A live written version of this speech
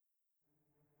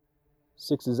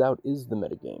Sixes Out is the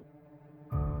metagame.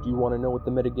 Do you want to know what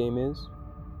the metagame is?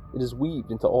 It is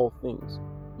weaved into all things,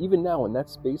 even now in that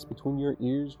space between your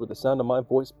ears where the sound of my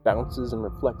voice bounces and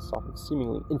reflects off of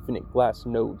seemingly infinite glass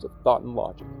nodes of thought and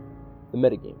logic. The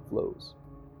metagame flows.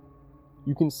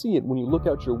 You can see it when you look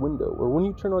out your window or when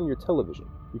you turn on your television.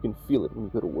 You can feel it when you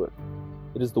go to work.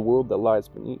 It is the world that lies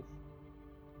beneath.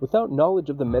 Without knowledge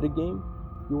of the metagame,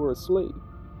 you are a slave.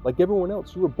 Like everyone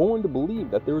else, you were born to believe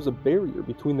that there is a barrier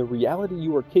between the reality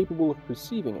you are capable of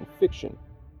perceiving and fiction.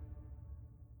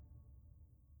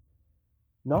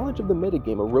 Knowledge of the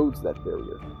metagame erodes that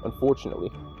barrier. Unfortunately,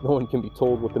 no one can be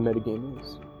told what the metagame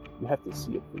is. You have to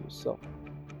see it for yourself.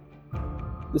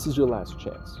 This is your last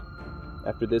chance.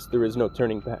 After this, there is no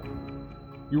turning back.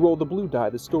 You roll the blue die,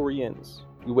 the story ends.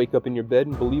 You wake up in your bed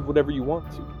and believe whatever you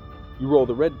want to. You roll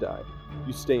the red die,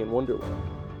 you stay in Wonderland.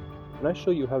 And I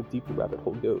show you how deep the rabbit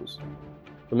hole goes.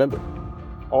 Remember,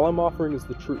 all I'm offering is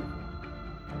the truth.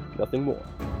 Nothing more.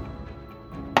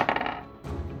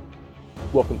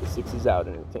 Welcome to Sixes Out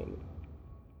Entertainment.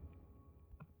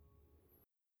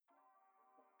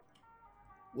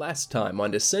 Last time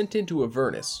on Descent into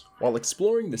Avernus, while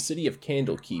exploring the city of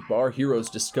Candlekeep, our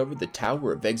heroes discovered the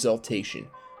Tower of Exaltation.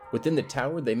 Within the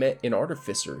tower, they met an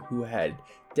artificer who had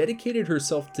dedicated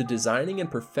herself to designing and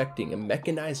perfecting a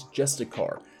mechanized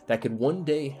Justicar that could one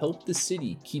day help the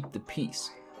city keep the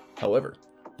peace. However,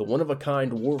 the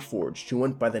one-of-a-kind Warforged who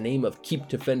went by the name of Keep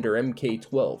Defender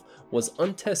MK12 was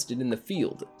untested in the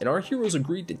field, and our heroes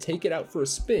agreed to take it out for a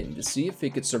spin to see if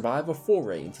it could survive a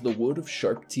foray into the Wood of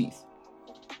Sharp Teeth.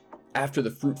 After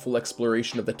the fruitful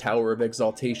exploration of the Tower of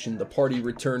Exaltation, the party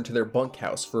returned to their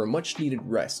bunkhouse for a much-needed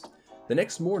rest. The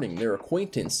next morning, their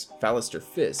acquaintance, Fallister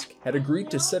Fisk, had agreed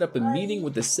to set up a meeting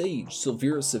with the sage,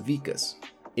 Silvira Savicus.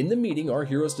 In the meeting, our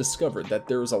heroes discovered that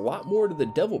there was a lot more to the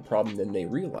devil problem than they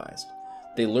realized.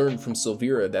 They learned from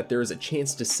Silvira that there is a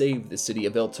chance to save the city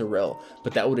of El Terrell,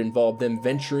 but that would involve them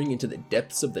venturing into the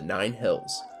depths of the Nine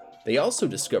Hells. They also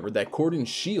discovered that Cordon's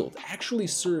shield actually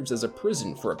serves as a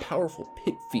prison for a powerful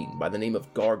pit fiend by the name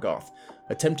of Gargoth.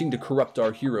 Attempting to corrupt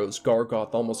our heroes,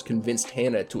 Gargoth almost convinced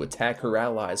Hannah to attack her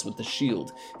allies with the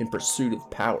shield in pursuit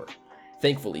of power.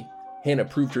 Thankfully, Hannah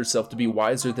proved herself to be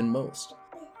wiser than most.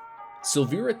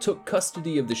 Silvira took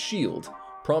custody of the shield,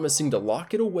 promising to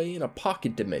lock it away in a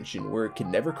pocket dimension where it could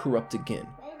never corrupt again.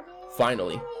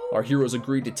 Finally, our heroes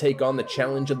agreed to take on the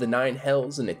challenge of the Nine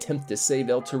Hells and attempt to save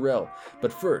El Terrell,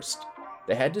 but first,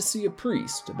 they had to see a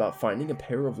priest about finding a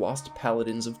pair of lost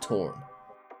paladins of Torm.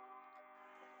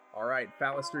 Alright,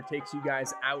 Fallister takes you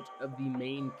guys out of the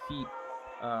main keep.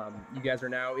 You guys are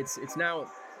now, it's now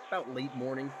about late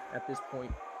morning at this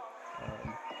point.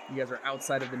 You guys are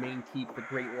outside of the main keep, the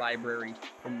great library,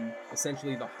 and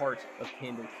essentially the heart of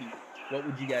Candlekeep. What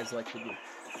would you guys like to do?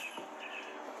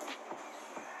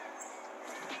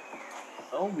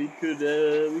 Oh, we could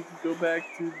go back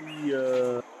to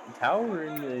the tower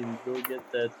and go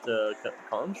get that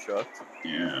construct.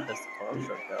 Yeah. Test the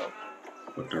construct out.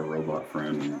 With our robot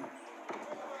friend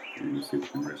and just see if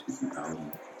we can rescue some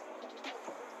paladins.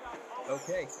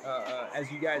 Okay,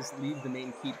 as you guys leave the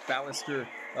main keep, Fallister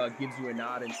gives you a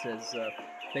nod and says,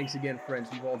 thanks again, friends.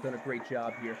 You've all done a great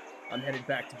job here. I'm headed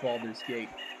back to Baldur's Gate.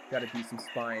 Gotta do some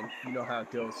spying. You know how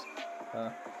it goes.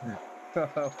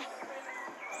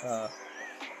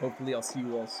 Hopefully I'll see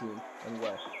you all soon and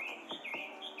well.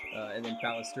 And then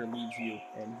Fallister leaves you,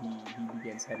 and he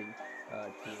begins heading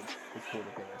towards the court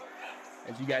of air.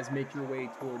 As you guys make your way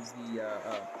towards the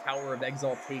Tower of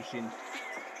Exaltation,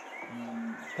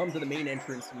 you come to the main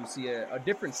entrance, and you see a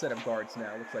different set of guards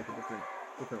now. It looks like a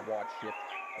different watch shift.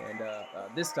 And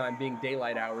this time, being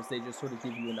daylight hours, they just sort of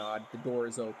give you a nod. The door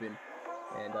is open,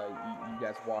 and you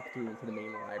guys walk through into the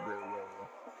main library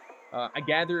area. I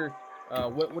gather,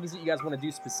 what is it you guys want to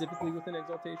do specifically within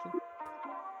Exaltation?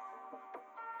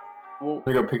 Well,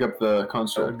 We go pick up the I'll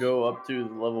construct. go up to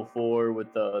level 4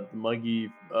 with the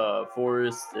muggy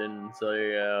forest and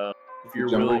say, if you're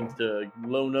Jungle. willing to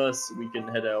loan us, we can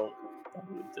head out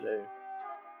probably today.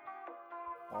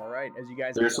 All right, as you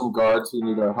guys... There's some guards who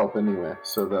need our help anyway,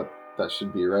 so that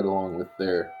should be right along with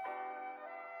their...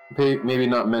 Maybe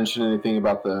not mention anything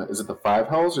about the... Is it the 5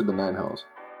 hells or the 9 hells?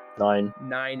 9.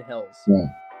 9 hells. Yeah.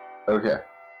 Okay.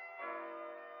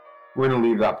 We're gonna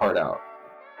leave that part out.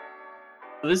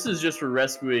 This is just for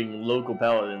rescuing local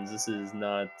paladins. This is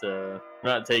not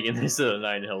not taking this to the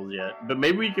 9 hells yet. But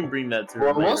maybe we can bring that to her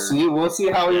Well, later. we'll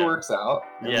see how he Yeah. works out.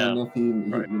 Yeah. And if he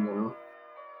Right. you know...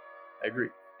 I agree.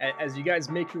 As you guys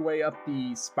make your way up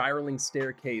the spiraling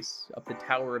staircase, up the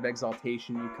Tower of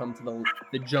Exaltation, you come to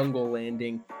the jungle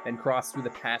landing and cross through the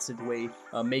passageway,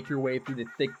 make your way through the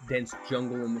thick, dense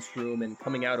jungle in this room, and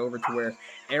coming out over to where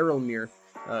Errolmere,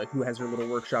 who has her little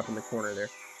workshop in the corner there.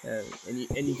 And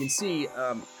you can see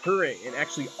her and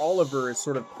actually Oliver is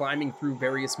sort of climbing through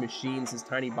various machines, his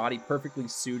tiny body perfectly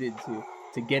suited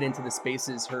to get into the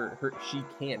spaces she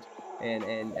can't.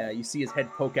 And you see his head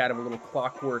poke out of a little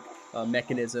clockwork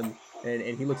mechanism, and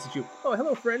he looks at you. Oh,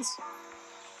 hello, friends.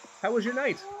 How was your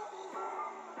night?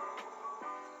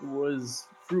 It was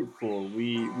fruitful.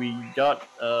 We got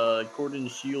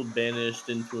Cordon's shield banished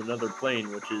into another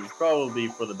plane, which is probably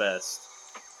for the best.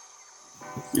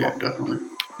 Yeah, definitely.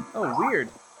 Oh, weird.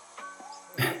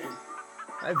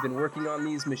 I've been working on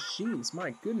these machines.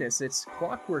 My goodness, its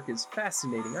clockwork is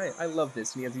fascinating. I love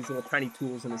this. And he has these little tiny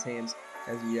tools in his hands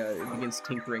as he begins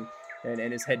tinkering, and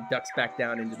his head ducks back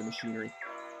down into the machinery.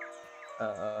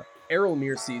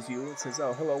 Errolmere sees you and says,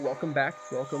 "Oh, hello, welcome back,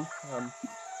 welcome.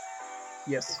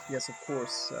 Yes, of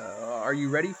course. Are you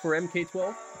ready for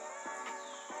MK12?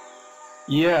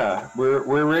 Yeah,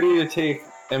 we're ready to take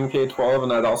MK12,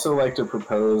 and I'd also like to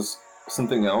propose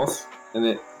something else. And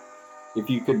if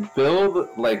you could build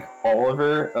like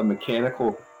Oliver a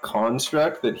mechanical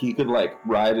construct that he could like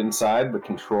ride inside but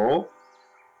control,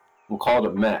 we'll call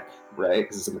it a mech, right?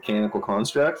 Because it's a mechanical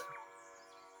construct.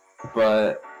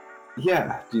 But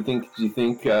yeah, do you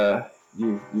think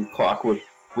you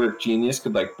clockwork genius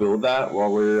could like build that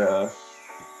while we're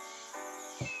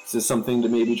is this something to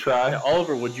maybe try? Yeah,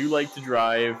 Oliver, would you like to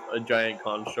drive a giant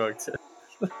construct?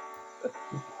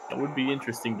 That would be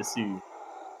interesting to see.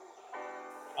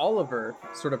 Oliver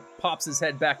sort of pops his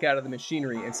head back out of the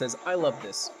machinery and says, "I love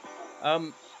this.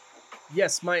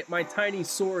 Yes, my tiny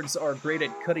swords are great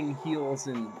at cutting heels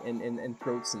and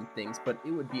throats and things, but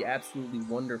it would be absolutely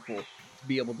wonderful to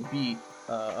be able to be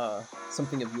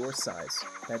something of your size.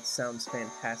 That sounds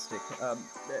fantastic.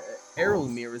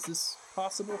 Errolmere, is this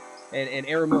possible?" And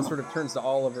Errolmere sort of turns to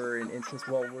Oliver and says,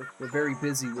 "Well, we're very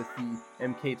busy with the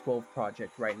MK12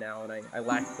 project right now, and I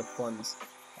lack the funds.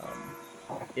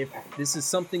 If this is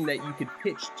something that you could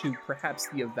pitch to perhaps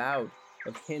the Avowed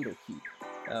of Candlekeep,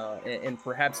 and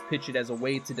perhaps pitch it as a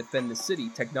way to defend the city,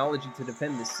 technology to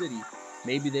defend the city,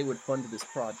 maybe they would fund this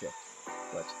project.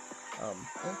 But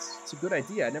it's a good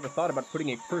idea. I never thought about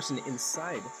putting a person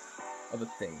inside of a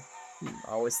thing.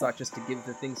 I always thought just to give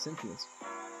the thing sentience.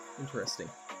 Interesting.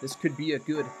 This could be a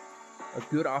good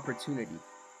opportunity.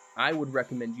 I would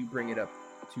recommend you bring it up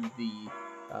to the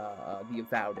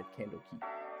Avowed at Candlekeep."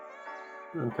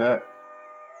 Okay.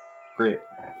 Great.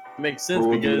 Makes sense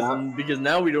We'll do because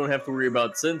now we don't have to worry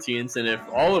about sentience, and if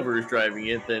Oliver is driving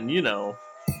it, then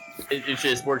it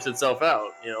just works itself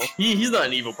out. He's not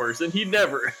an evil person. He'd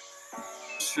never.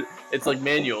 It's like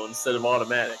manual instead of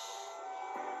automatic.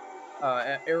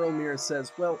 Errolmere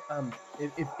says, "Well,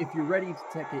 if you're ready to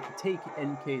take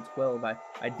MK12,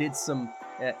 I did some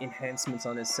enhancements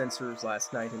on his sensors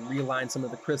last night and realigned some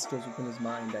of the crystals within his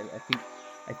mind.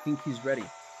 I think he's ready.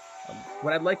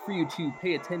 What I'd like for you to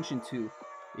pay attention to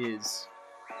is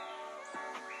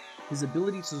his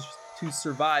ability to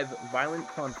survive violent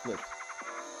conflict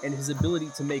and his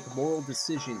ability to make moral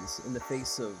decisions in the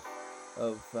face of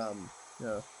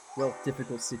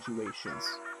difficult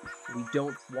situations. We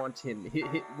don't want him.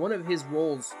 One of his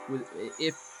roles,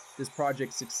 if this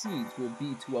project succeeds, will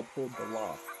be to uphold the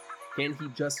law. Can he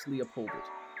justly uphold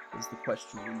it? Is the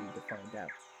question we need to find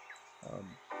out.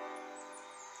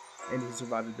 And his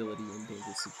survivability in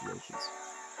dangerous situations.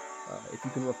 If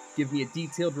you can give me a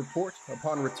detailed report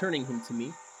upon returning him to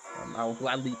me, I will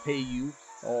gladly pay you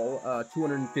all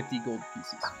 250 gold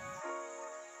pieces."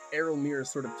 Errolmere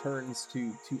sort of turns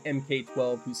to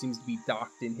MK12, who seems to be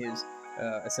docked in his,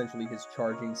 essentially his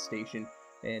charging station,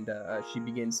 and she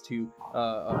begins to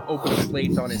open a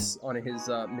plate on his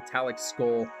metallic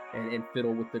skull and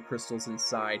fiddle with the crystals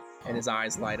inside, and his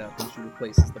eyes light up, and she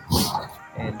replaces the plate.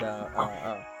 And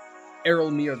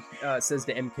Errolmere says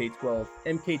to MK12,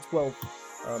 "MK12,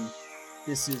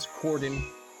 this is Cordon,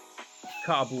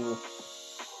 Kabul,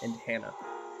 and Hannah.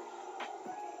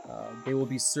 They will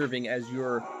be serving as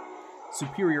your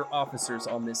superior officers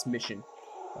on this mission.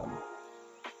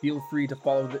 Feel free to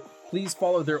please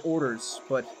follow their orders,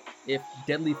 but if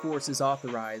deadly force is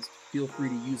authorized, feel free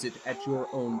to use it at your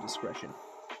own discretion."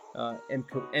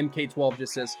 MK12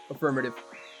 just says, "Affirmative,"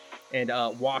 and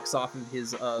walks off of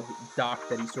his dock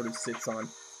that he sort of sits on,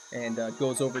 and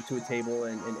goes over to a table,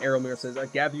 and Errolmere says,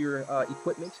 "Gather your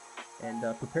equipment, and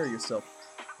prepare yourself.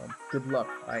 Good luck.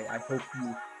 I hope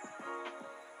you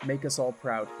make us all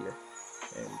proud here."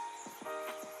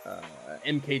 And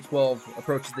MK12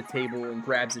 approaches the table and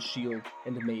grabs a shield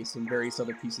and a mace and various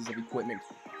other pieces of equipment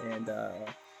and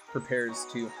prepares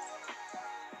to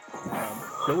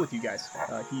go with you guys.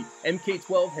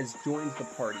 MK12 has joined the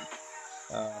party.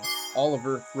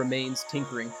 Oliver remains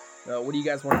tinkering. What do you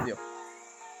guys want to do?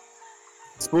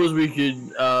 Suppose we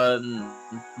could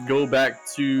go back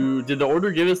to. Did the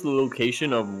order give us the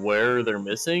location of where they're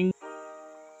missing?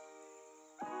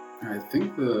 I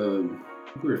think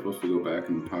we were supposed to go back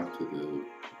and talk to the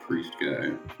priest guy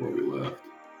before we left.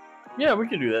 Yeah, we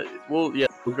could do that. We'll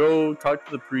go talk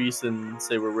to the priest and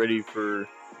say we're ready for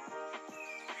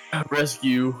a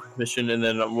rescue mission, and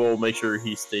then we'll make sure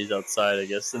he stays outside, I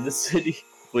guess, in the city.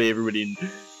 Hopefully everybody.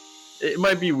 It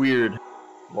might be weird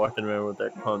walking around with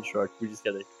that construct. We just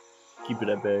gotta keep it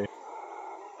at bay.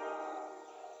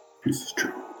 This is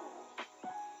true.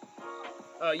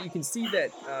 You can see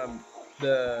that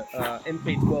the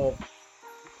MK12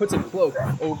 puts a cloak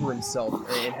over himself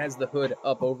and has the hood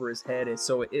up over his head, and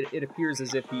so it appears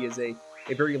as if he is a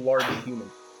very large human.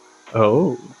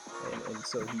 Oh. And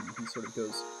so he sort of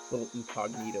goes a little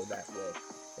incognito that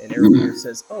way. And Aramir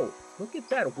says, "Oh, look at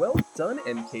that. Well done,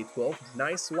 MK12.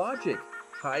 Nice logic.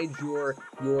 Hide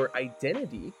your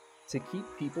identity to keep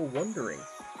people wondering.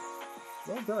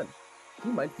 Well done. He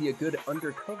might be a good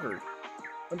undercover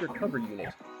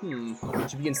unit."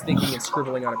 She begins thinking and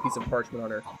scribbling on a piece of parchment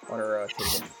on her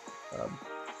table.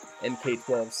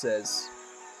 MK12 says,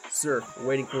 "Sir, we're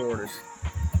waiting for orders."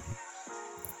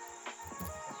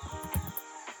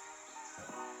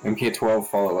 MK12,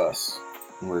 follow us,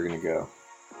 and we're gonna go.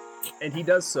 And he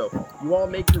does so. You all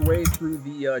make your way through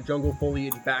the jungle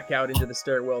foliage, back out into the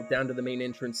stairwell, down to the main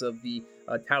entrance of the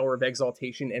Tower of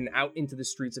Exaltation, and out into the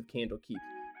streets of Candlekeep.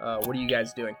 What are you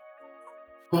guys doing?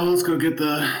 Well, let's go get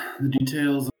the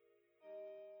details.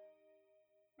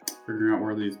 Figuring out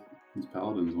where these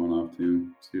paladins went off to.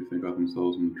 See if they got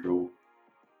themselves into trouble.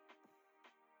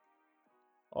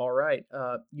 All right.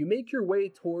 You make your way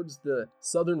towards the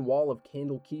southern wall of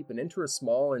Candlekeep and enter a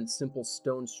small and simple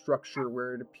stone structure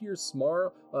where it appears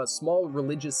small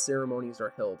religious ceremonies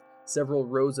are held. Several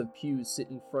rows of pews sit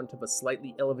in front of a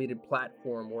slightly elevated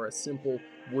platform where a simple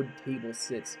wood table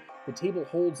sits. The table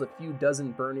holds a few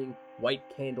dozen burning white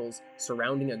candles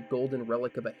surrounding a golden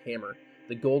relic of a hammer.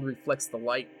 The gold reflects the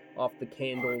light off the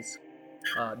candles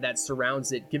that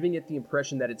surrounds it, giving it the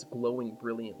impression that it's glowing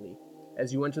brilliantly.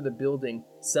 As you enter the building,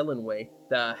 Selenway,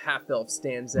 the half-elf,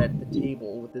 stands at the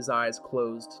table with his eyes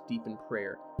closed, deep in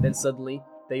prayer. Then suddenly,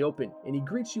 they open, and he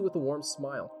greets you with a warm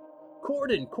smile.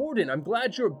 Corden, I'm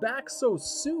glad you're back so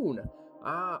soon.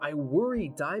 I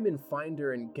worry Diamond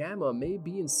Finder and Gamma may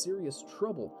be in serious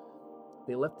trouble.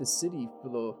 They left the city for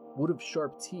the Wood of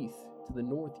Sharp Teeth to the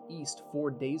northeast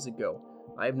 4 days ago.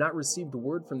 I have not received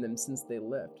word from them since they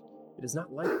left. It is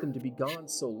not like them to be gone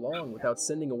so long without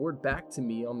sending a word back to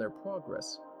me on their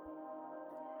progress.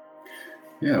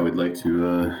 Yeah, we'd like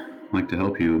to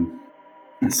help you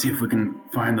and see if we can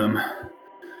find them.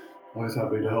 Always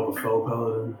happy to help a fellow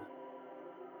paladin.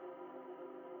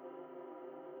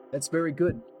 That's very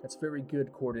good,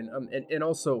 Corden. And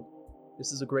also,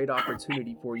 this is a great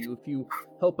opportunity for you. If you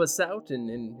help us out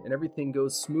and everything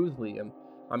goes smoothly,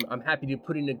 I'm happy to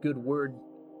put in a good word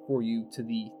for you to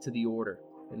the order.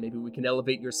 And maybe we can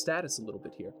elevate your status a little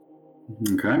bit here.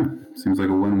 Okay, seems like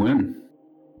a win-win.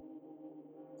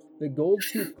 The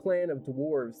Goldtooth clan of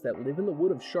dwarves that live in the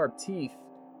Wood of Sharp Teeth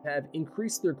have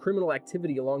increased their criminal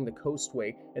activity along the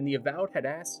coastway, and the Avowed have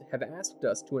asked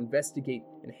us to investigate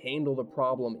and handle the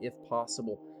problem if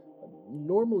possible.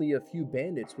 Normally, a few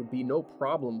bandits would be no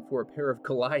problem for a pair of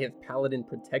Goliath paladin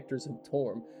protectors of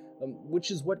Torm,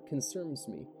 which is what concerns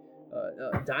me.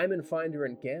 Diamond Finder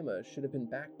and Gamma should have been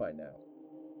back by now.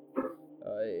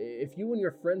 If you and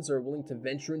your friends are willing to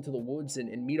venture into the woods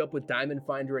and meet up with Diamond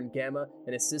Finder and Gamma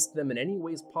and assist them in any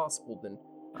ways possible, then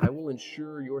I will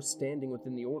ensure your standing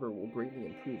within the order will greatly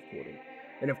improve, Corden.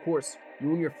 And of course, you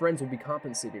and your friends will be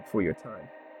compensated for your time.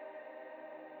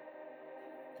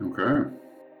 Okay.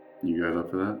 You guys up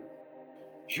for that?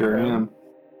 Sure am.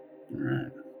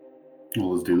 Alright.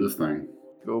 Well, let's do this thing.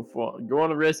 Go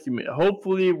on a rescue mission.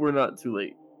 Hopefully, we're not too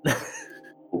late.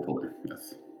 Hopefully,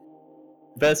 yes.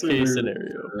 Best case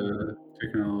scenario.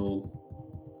 Taking a little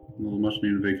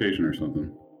much-needed vacation or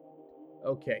something.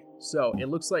 Okay, so it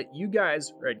looks like you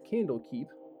guys are at Candlekeep.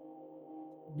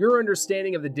 Your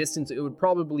understanding of the distance, it would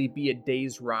probably be a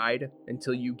day's ride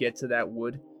until you get to that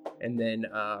wood. And then,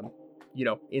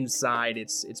 inside,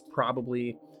 it's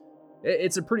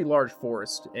a pretty large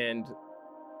forest. And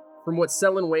from what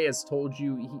Selenway has told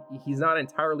you, he's not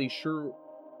entirely sure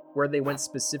where they went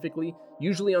specifically.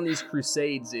 Usually on these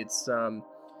crusades, it's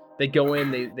They go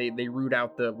in, they root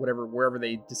out the wherever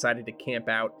they decided to camp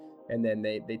out, and then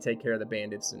they take care of the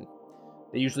bandits, and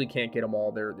they usually can't get them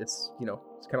all there. It's kind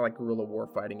of like guerrilla war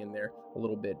fighting in there a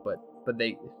little bit, but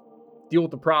they deal with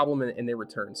the problem and they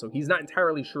return. So he's not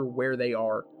entirely sure where they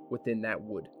are within that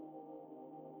wood.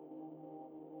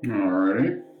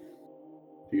 Alrighty.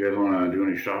 Do you guys want to do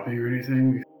any shopping or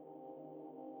anything?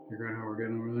 Figure out how we're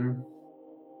getting over there?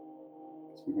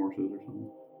 Some horses or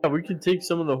something? Yeah, we could take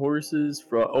some of the horses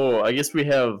from... Oh, I guess we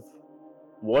have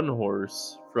one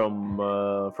horse from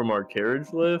our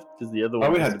carriage lift, because the other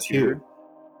one we had two.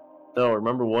 No,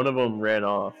 remember one of them ran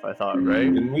off, I thought,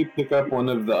 right? Didn't we pick up one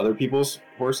of the other people's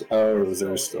horse? Oh, is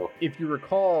there still? If you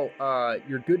recall,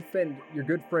 your good friend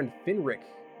Finric,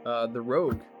 the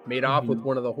rogue, made off with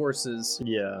one of the horses.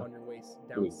 Yeah. On your way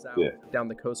down south, down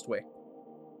the coastway.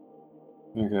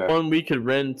 Okay. One we could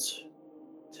rent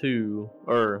 2,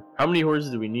 or how many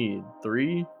horses do we need?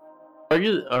 3? I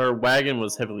guess our wagon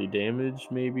was heavily damaged.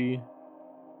 Maybe.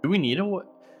 Do we need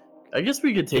I guess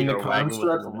we could take our wagon with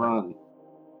us. Run.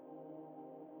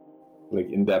 Like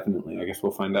indefinitely. I guess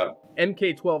we'll find out.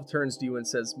 MK12 turns to you and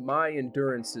says, "My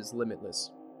endurance is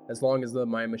limitless, as long as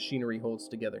my machinery holds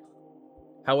together.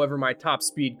 However, my top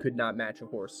speed could not match a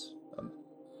horse.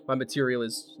 My material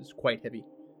is quite heavy,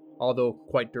 although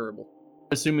quite durable."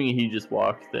 Assuming he just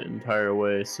walked the entire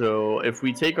way. So if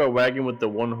we take our wagon with the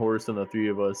one horse and the 3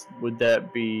 of us, would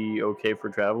that be okay for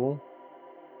travel?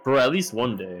 For at least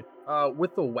one day.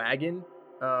 With the wagon,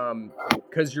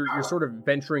 because you're sort of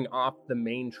venturing off the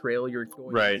main trail, you're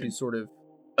going to sort of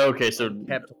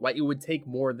it would take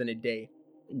more than a day.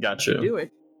 Gotcha. To do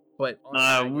it, but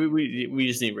we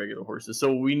just need regular horses.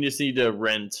 So we just need to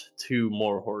rent 2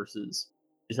 more horses.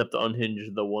 Just have to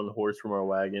unhinge the one horse from our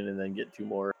wagon and then get 2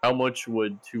 more. How much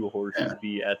would 2 horses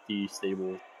be at the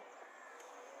stable?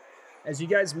 As you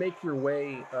guys make your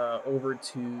way over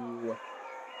to,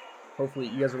 hopefully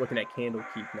you guys are looking at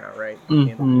Candlekeep now, right?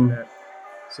 Mm-hmm.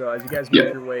 So as you guys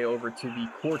make your way over to the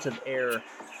Court of Air,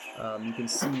 you can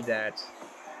see that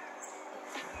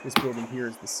this building here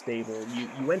is the stable.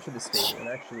 You enter the stable, and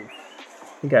actually, I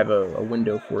think I have a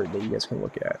window for it that you guys can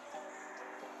look at.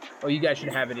 Oh, you guys should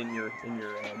have it in your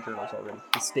journals already.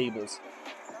 The stables.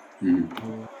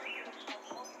 Mm-hmm.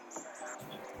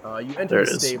 You enter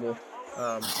the stable,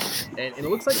 and it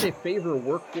looks like they favor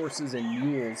workhorses and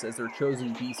mules as their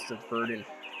chosen beasts of burden.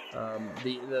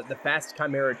 The Fast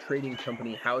Chimera Trading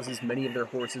Company houses many of their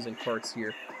horses and carts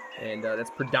here, and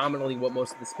that's predominantly what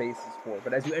most of the space is for.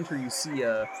 But as you enter, you see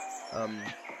an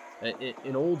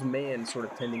old man sort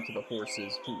of tending to the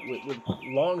horses, with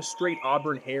long, straight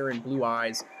auburn hair and blue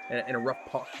eyes, and a rough,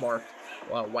 pockmarked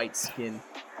white skin,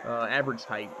 average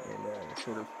height, and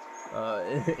sort of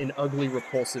an ugly,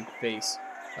 repulsive face.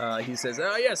 He says,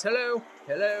 "Oh yes, hello.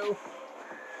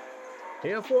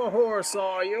 Here for a horse,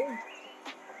 are you?"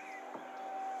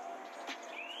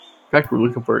 In fact, we're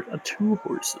looking for 2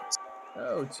 horses.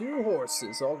 Oh, 2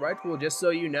 horses. All right. Well, just so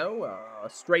you know, a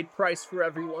straight price for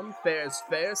everyone. Fair's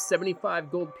fair. 75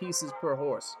 gold pieces per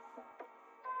horse.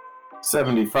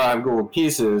 75 gold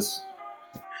pieces.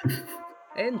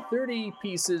 And 30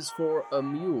 pieces for a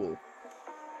mule.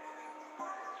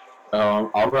 Oh,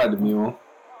 I'll ride the mule.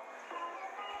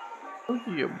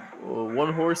 Okay,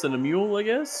 1 horse and a mule, I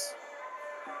guess?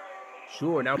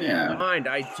 Sure. Now, keep in mind,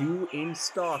 I do in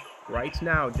stock right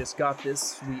now. Just got this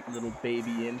sweet little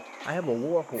baby in. I have a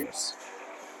war horse.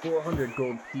 400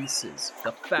 gold pieces.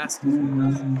 The fastest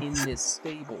horse in this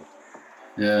stable.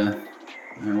 Yeah.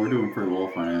 I mean, we're doing pretty well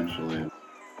financially. I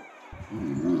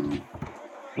don't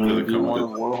know. If you want to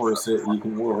warhorse it, you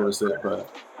can warhorse it, but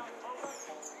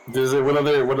what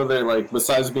other like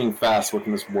besides being fast, what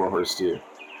can this warhorse do?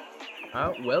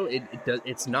 Well,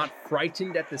 it's not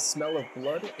frightened at the smell of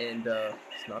blood, and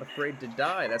it's not afraid to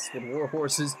die. That's what war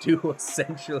horses do,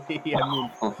 essentially. I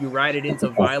mean, you ride it into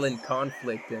violent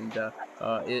conflict, and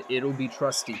it'll be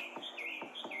trusty,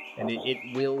 and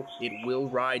it will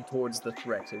ride towards the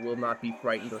threat. It will not be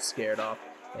frightened or scared off,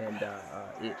 and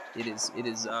it is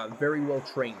very well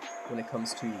trained when it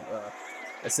comes to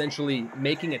essentially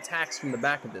making attacks from the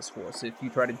back of this horse. If you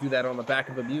try to do that on the back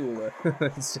of a mule,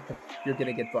 you're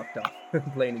gonna get bucked off,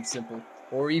 plain and simple.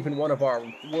 Or even one of our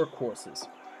workhorses.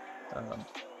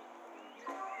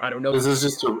 I don't know. Is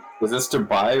this to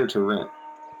buy or to rent?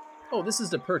 Oh, this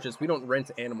is to purchase. We don't rent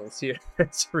animals here.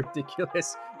 That's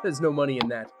ridiculous. There's no money in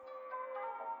that.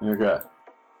 Okay.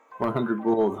 100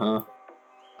 gold, huh?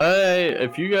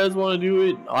 If you guys want to do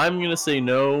it, I'm gonna say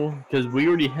no, because we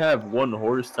already have 1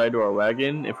 horse tied to our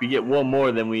wagon. If we get 1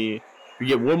 more, then we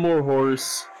get 1 more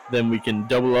horse, then we can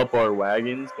double up our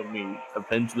wagons when we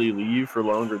eventually leave for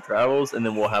longer travels, and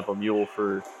then we'll have a mule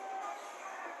for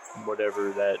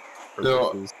whatever that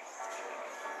So- purpose is.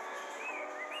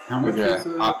 How much Okay, is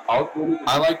it?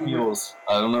 I like mules.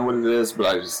 I don't know what it is, but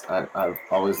I've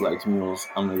always liked mules.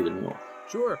 I'm gonna get a mule.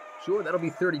 Sure. That'll be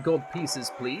 30 gold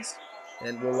pieces, please.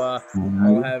 And we'll Mm-hmm.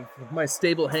 I'll have my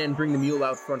stable hand bring the mule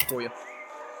out front for you.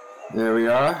 There we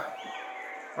are.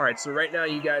 All right. So right now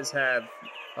you guys have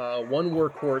one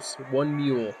workhorse, one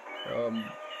mule.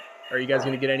 Are you guys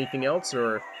gonna get anything else,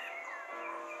 or?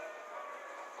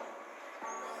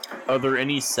 Are there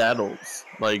any saddles,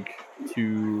 like,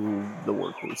 to the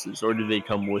workhorses, or do they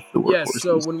come with the workhorses? Yes.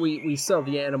 So when we sell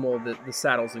the animal, the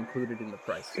saddle's included in the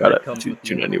price. So Got that it. comes with the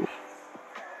 291.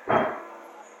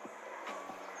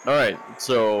 Alright,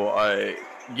 so I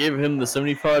gave him the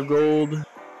 75 gold,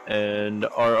 and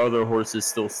our other horse is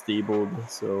still stabled,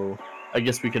 so I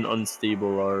guess we can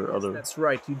unstable our other... That's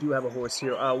right. You do have a horse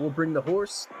here. We'll bring the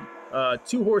horse,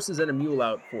 2 horses and a mule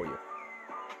out for you.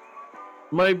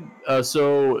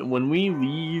 So when we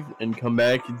leave and come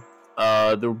back,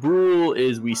 the rule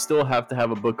is we still have to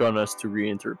have a book on us to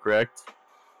re-enter, correct?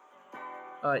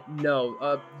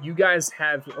 No. You guys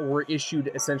were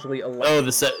issued essentially a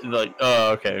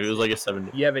Oh, okay, it was like a 7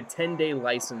 day. You have a 10-day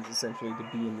license essentially to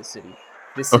be in the city.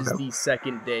 This Okay. is the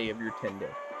second day of your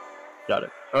 10-day. Got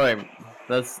it. Alright,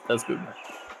 that's good.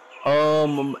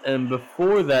 And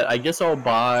before that, I guess I'll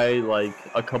buy like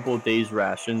a couple of days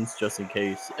rations just in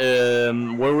case.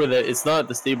 Where were they? It's not at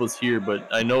the stables here, but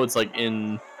I know it's like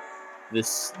in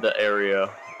the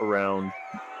area around.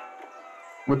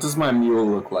 What does my mule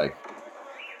look like?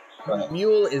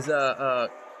 Mule is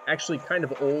actually kind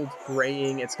of old,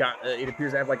 graying. It's got it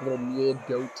appears to have like a little mule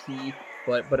goatee,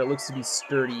 but it looks to be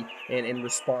sturdy and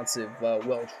responsive,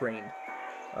 well trained.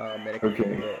 And it comes with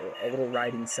a little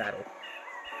riding saddle.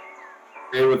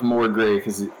 Gray with more gray,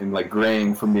 because like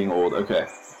graying from being old. Okay.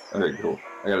 Alright, cool.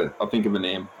 I'll think of a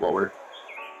name while we're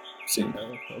seeing.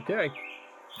 Okay.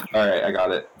 Alright, I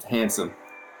got it. Handsome.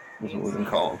 That's what we're gonna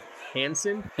call him.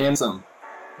 Hanson? Handsome.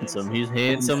 He's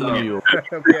handsome the mule.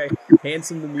 Okay,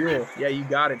 Handsome the mule. Yeah, you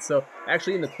got it. So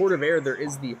actually, in the Court of Air, there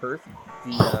is the hearth,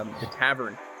 the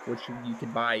tavern, which you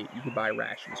could buy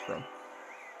rations from.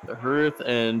 The hearth,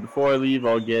 and before I leave,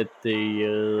 I'll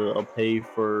I'll pay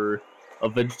for a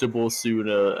vegetable suit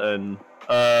and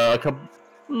a couple.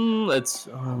 Let's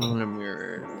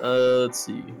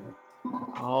see.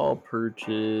 I'll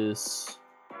purchase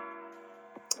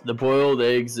the boiled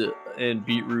eggs and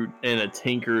beetroot and a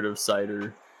tankard of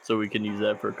cider, so we can use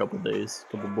that for a couple days.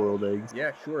 A couple boiled eggs.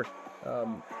 Yeah, sure. Go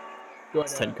ahead.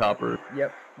 It's 10 copper.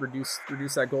 Yep. Reduce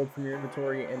that gold from your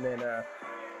inventory, and then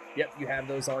yep, you have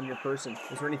those on your person.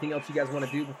 Is there anything else you guys want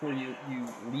to do before you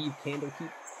leave Candlekeep?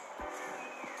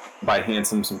 Buy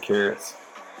Handsome some carrots.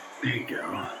 There you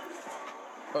go.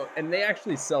 Oh, and they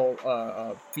actually sell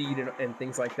feed and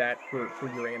things like that for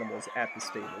your animals at the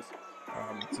stables.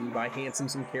 So you buy Handsome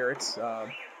some carrots.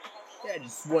 Yeah,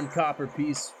 just 1 copper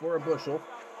piece for a bushel.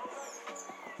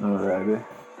 Alrighty.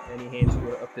 And he hands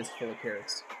you a fistful of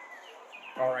carrots.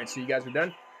 All right, so you guys are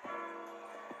done?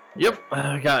 Yep,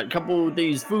 I got a couple of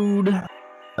days food.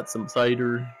 Got some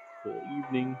cider for the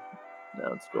evening.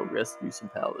 Now let's go rescue some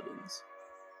paladins.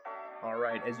 All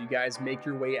right, as you guys make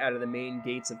your way out of the main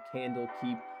gates of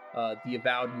Candlekeep, the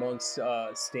avowed monks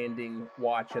standing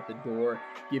watch at the door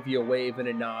give you a wave and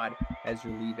a nod as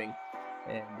you're leaving.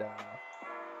 And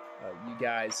you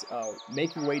guys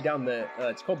make your way down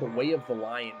it's called the Way of the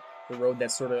Lion, the road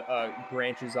that sort of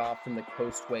branches off from the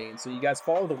Coastway. And so you guys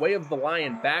follow the Way of the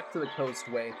Lion back to the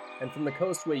Coastway, and from the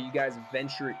Coastway you guys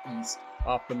venture east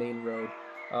off the main road.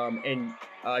 And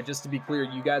just to be clear,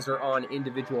 you guys are on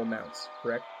individual mounts,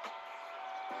 correct?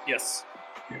 Yes.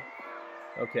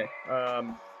 Okay.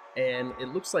 And it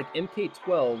looks like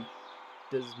MK12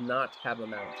 does not have a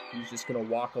mount. He's just gonna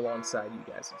walk alongside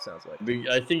you guys, it sounds like.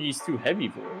 I think he's too heavy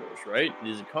for a horse, right?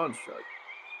 He's a construct.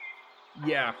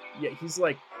 Yeah, he's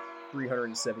like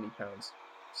 370 pounds.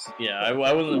 Yeah, I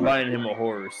wasn't buying him a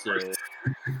horse, so...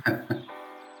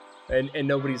 And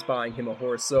nobody's buying him a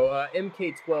horse. So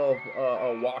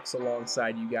MK12 walks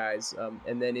alongside you guys,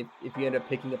 and then if you end up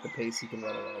picking up the pace, he can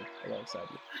run alongside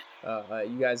you.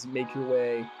 You guys make your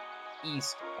way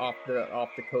east off the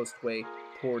Coastway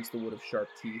towards the Wood of Sharp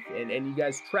Teeth, and you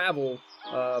guys travel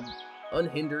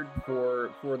unhindered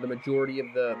for the majority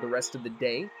of the rest of the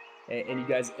day, and you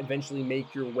guys eventually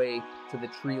make your way to the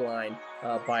tree line.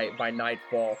 By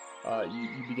nightfall,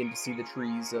 you begin to see the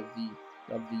trees of the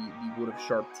Wood of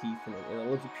Sharp Teeth, and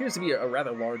it appears to be a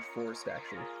rather large forest,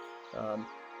 actually.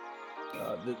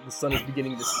 The sun is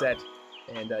beginning to set,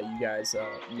 and you guys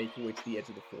make your way to the edge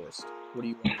of the forest. What do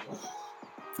you want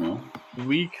to do?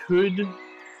 We could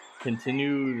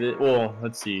continue the... Well,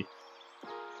 let's see.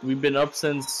 we've been up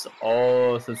since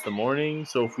the morning.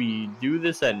 So if we do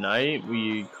this at night,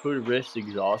 we could risk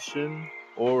exhaustion,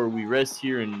 or we rest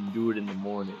here and do it in the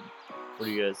morning. What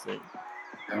do you guys think?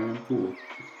 I'm cool.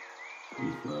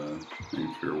 Just make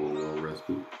sure we're well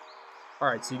rested. All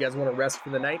right, so you guys want to rest for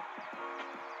the night?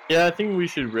 Yeah, I think we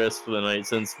should rest for the night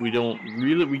since we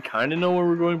kind of know where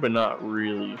we're going, but not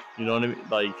really. You know what I mean?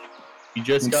 Like, we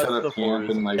just We got set to up the camp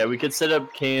forest. and, like, Yeah, we could set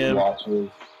up camp. Watches.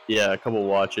 Yeah, a couple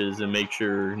watches and make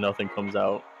sure nothing comes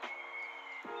out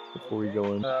before we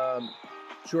go in.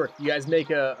 Sure. You guys make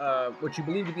a what you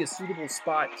believe to be a suitable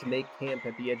spot to make camp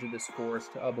at the edge of this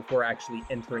forest before actually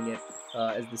entering it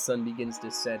as the sun begins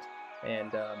to set.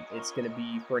 And it's going to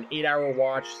be for an 8-hour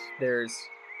watch. There's,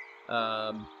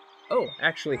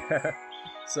 actually,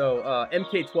 so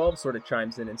MK12 sort of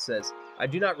chimes in and says, I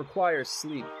do not require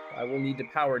sleep. I will need to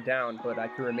power down, but I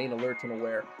can remain alert and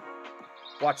aware.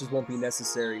 Watches won't be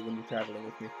necessary when you're traveling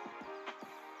with me.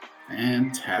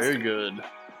 Fantastic. Very good.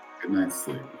 Good night's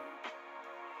sleep.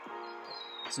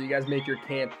 So you guys make your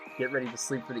camp, get ready to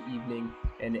sleep for the evening,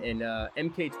 and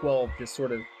MK12 just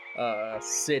sort of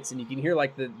sits, and you can hear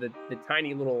like the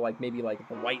tiny little like maybe like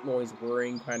the white noise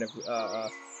whirring kind of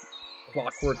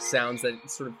clockwork sounds that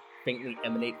sort of faintly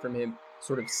emanate from him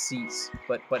sort of cease,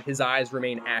 but his eyes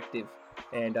remain active,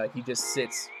 and he just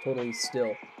sits totally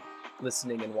still,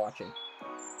 listening and watching.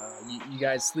 You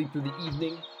guys sleep through the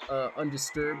evening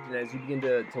undisturbed, and as you begin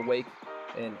to wake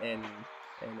and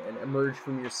emerge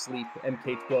from your sleep,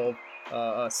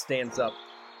 MK12 stands up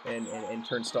and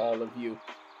turns to all of you.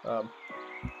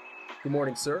 Good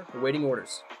morning, sir. Awaiting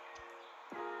orders.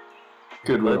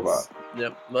 Good robot.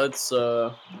 Let's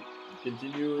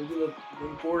continue into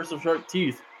the forest of sharp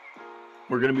teeth.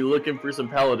 We're gonna be looking for some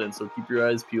paladins, so keep your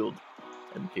eyes peeled.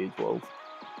 MK12.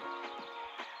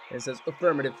 And it says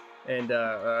affirmative, and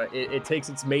it takes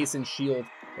its mace and shield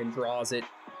and draws it.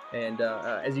 And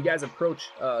as you guys approach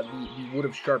the wood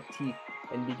of sharp teeth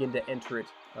and begin to enter it,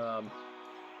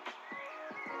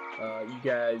 you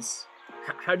guys,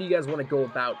 how do you guys want to go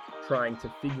about trying to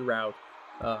figure out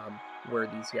where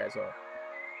these guys are?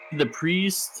 The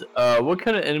priest. What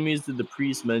kind of enemies did the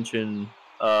priest mention?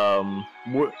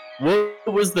 What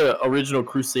was the original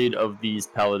crusade of these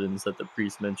paladins that the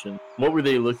priest mentioned? What were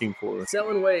they looking for?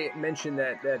 Selenway mentioned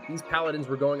that these paladins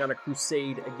were going on a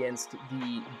crusade against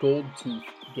the Gold Tooth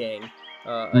gang,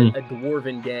 a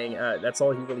dwarven gang. That's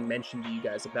all he really mentioned to you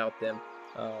guys about them.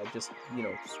 Just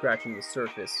scratching the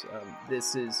surface.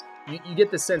 This is you get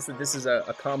the sense that this is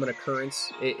a common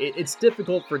occurrence. It's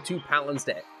difficult for two paladins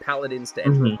to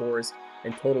enter a forest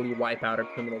and totally wipe out a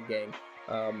criminal gang.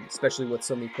 Especially with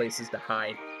so many places to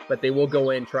hide. But they will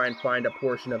go in, try and find a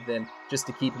portion of them just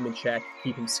to keep him in check,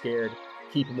 keep him scared,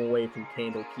 keep him away from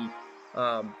Candlekeep.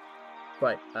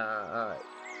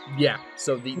 Yeah,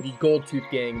 so the Gold Tooth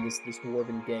gang, this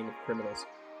dwarven gang of criminals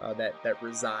that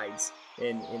resides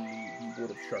in the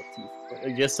Wood of Sharp Teeth.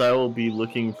 I guess I will be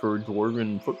looking for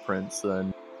dwarven footprints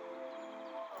then.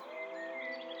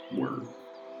 Word.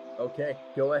 Okay,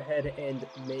 go ahead and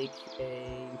make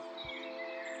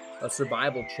a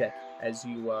survival check as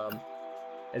you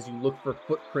look for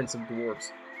footprints of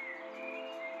dwarves.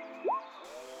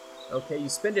 Okay, you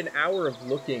spend an hour of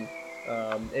looking.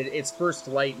 It's first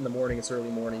light in the morning, it's early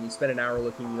morning. You spend an hour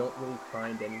looking, you don't really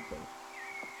find anything.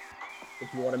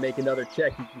 If you want to make another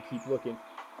check, you can keep looking.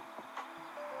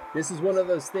 This is one of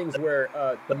those things where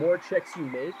the more checks you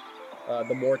make,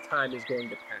 the more time is going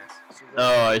to pass. So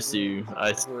I see.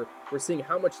 We're seeing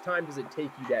how much time does it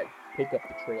take you to pick up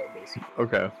the trail, basically.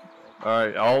 Okay. All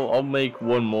right. I'll make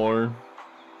one more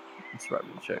survival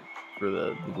check for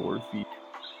the dwarf feet.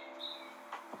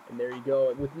 And there you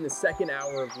go. Within the second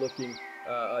hour of looking,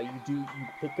 you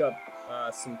pick up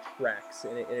some tracks,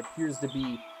 and it appears to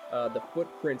be the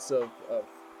footprints of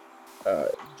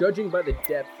judging by the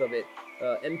depth of it.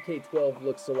 MK12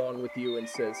 looks along with you and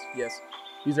says, "Yes,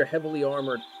 these are heavily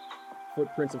armored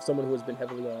footprints of someone who has been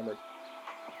heavily armored.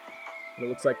 And it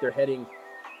looks like they're heading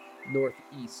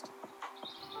northeast."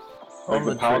 Like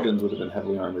the paladins would have been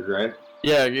heavily armored, right?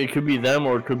 Yeah, it could be them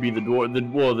or it could be the dwarf.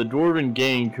 The dwarven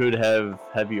gang could have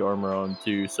heavy armor on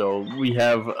too, so we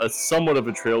have a somewhat of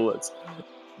a trail. Let's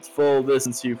follow this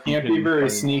and see if we can't be very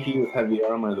sneaky with heavy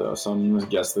armor though, so I'm gonna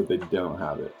guess that they don't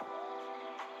have it.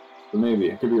 But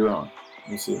maybe I could be wrong.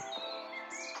 We'll see.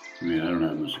 I mean, I don't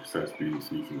have much success being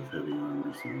sneaky with heavy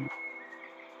armor, so.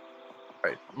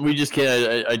 Right. We just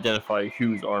can't identify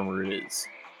whose armor it is.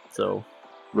 So.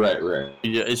 Right.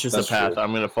 Yeah, it's just That's a path. true.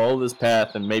 I'm gonna follow this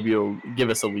path, and maybe it'll give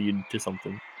us a lead to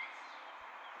something.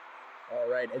 All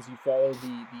right, as you follow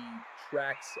the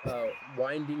tracks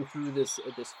winding through this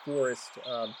forest,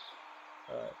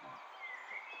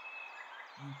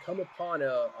 you come upon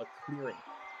a clearing.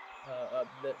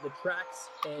 The tracks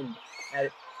end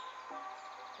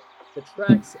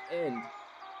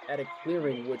at a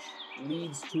clearing which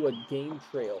leads to a game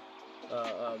trail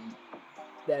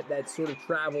that sort of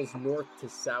travels north to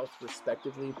south,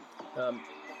 respectively.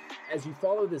 As you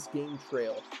follow this game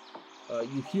trail,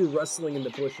 you hear rustling in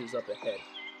the bushes up ahead.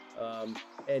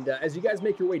 And as you guys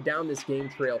make your way down this game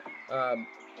trail,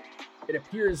 it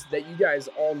appears that you guys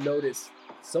all notice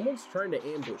someone's trying to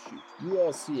ambush you. You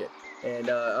all see it, and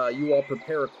you all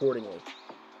prepare accordingly.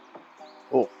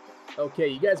 Oh. Okay,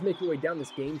 you guys make your way down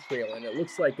this game trail, and it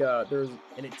looks like there's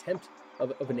an attempt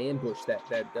of an ambush that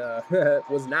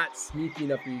was not sneaky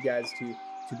enough for you guys to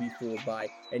be fooled by,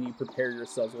 and you prepare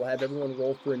yourselves. We'll have everyone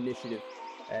roll for initiative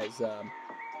as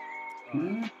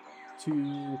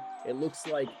it looks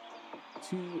like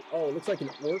an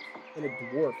orc and a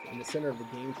dwarf in the center of the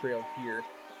game trail here.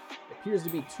 It appears to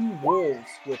be two wolves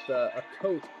with a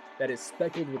coat that is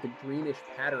speckled with a greenish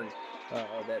pattern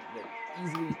that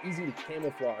easy to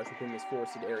camouflage within this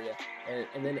forested area,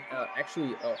 and then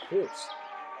actually a horse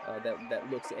that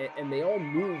looks, and they all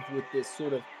move with this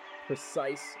sort of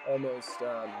precise, almost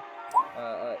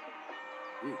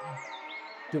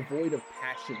devoid of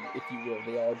passion, if you will.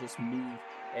 They all just move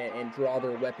and draw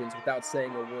their weapons without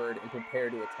saying a word and prepare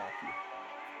to attack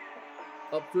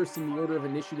you. Up first in the order of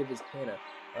initiative is Hannah.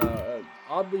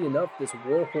 Oddly enough, this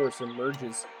warhorse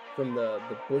emerges from the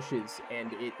bushes,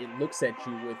 and it looks at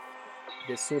you with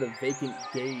this sort of vacant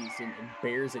gaze and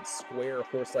bares its square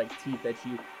horse-like teeth at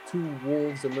you. Two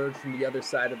wolves emerge from the other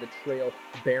side of the trail,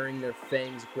 baring their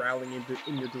fangs, growling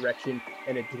in your direction,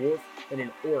 and a dwarf and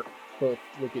an orc both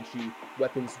look at you,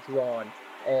 weapons drawn,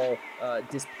 all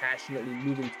dispassionately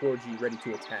moving towards you, ready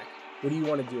to attack. What do you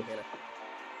want to do,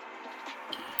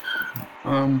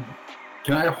 Hannah?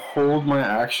 Can I hold my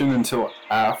action until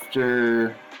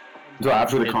after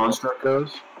the construct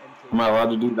goes? Am I allowed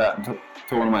to do that until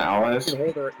one of my allies?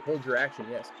 You can hold your action,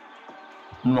 yes.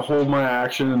 I'm gonna hold my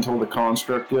action until the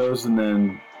construct goes, and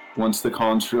then once the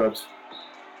construct,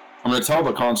 I'm gonna tell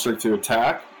the construct to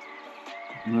attack.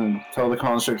 I'm gonna tell the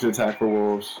construct to attack the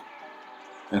wolves,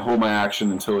 and hold my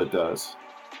action until it does.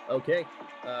 Okay.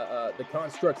 The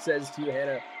construct says to you,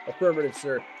 Hannah, affirmative,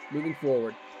 sir. Moving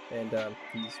forward, and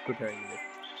he's preparing you.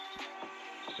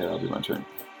 Yeah, that'll be my turn.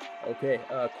 Okay,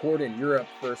 Corden, you're up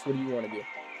first. What do you want to do?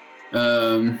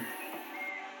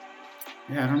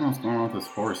 Yeah, I don't know what's going on with this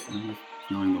horse. I'm just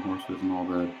feeling the horse isn't all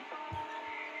that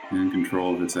in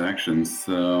control of its actions.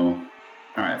 So,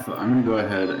 alright, so I'm going to go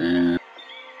ahead and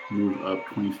move up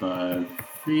 25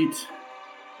 feet.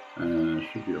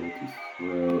 Should be able to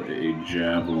throw a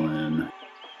javelin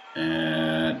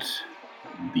at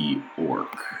the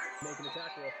orc. Make an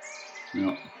attack roll.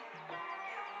 Yep.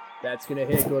 That's going to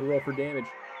hit. Go ahead and roll for damage.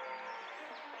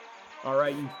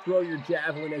 Alright, you throw your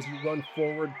javelin as you run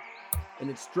forward, and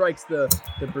it strikes the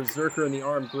berserker in the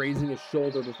arm, grazing his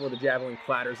shoulder before the javelin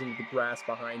clatters into the grass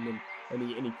behind him, and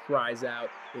he cries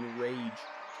out in rage,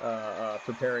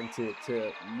 preparing to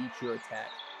meet your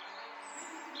attack.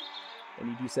 And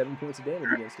you do 7 points of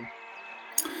damage against him.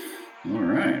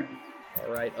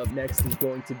 Alright, up next is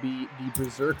going to be the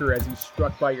berserker. As he's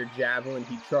struck by your javelin,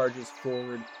 he charges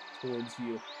forward towards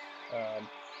you.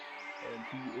 And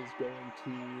he is going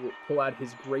to pull out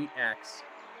his great axe.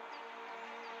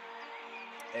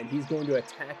 And he's going to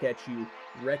attack at you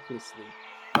recklessly.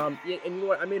 And you know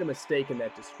what? I made a mistake in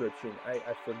that description. I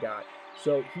forgot.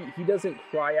 So he doesn't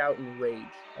cry out in rage.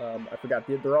 I forgot.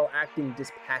 They're all acting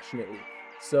dispassionately.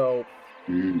 So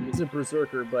he's a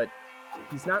berserker, but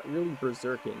he's not really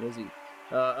berserking, is he?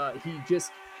 He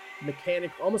just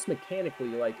almost mechanically,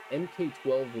 like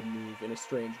MK12 would move in a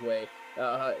strange way,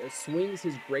 swings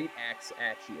his great axe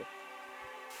at you.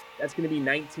 That's going to be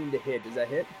 19 to hit. Does that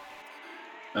hit?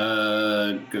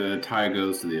 Tie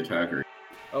goes to the attacker.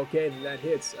 Okay, then that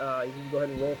hits. You can go ahead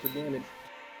and roll for damage.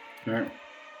 Alright.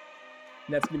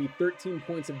 And that's going to be 13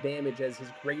 points of damage as his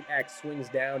great axe swings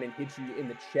down and hits you in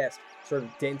the chest, sort of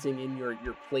denting in your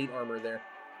plate armor there.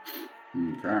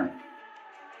 Okay.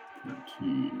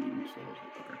 13. So,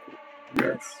 okay, cool.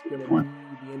 That's going to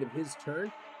be the end of his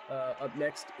turn. Up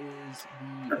next is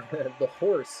the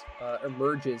horse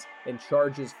emerges and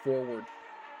charges forward.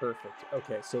 Perfect.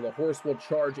 Okay, so the horse will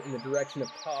charge in the direction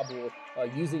of Kabul,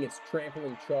 using its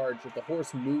trampling charge. If the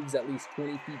horse moves at least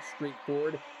 20 feet straight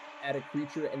forward at a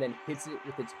creature and then hits it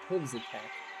with its hooves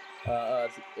attack,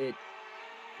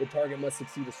 the target must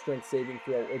succeed a strength saving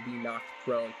throw or be knocked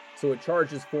prone. So it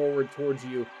charges forward towards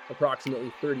you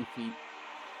approximately 30 feet,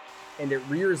 and it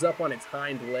rears up on its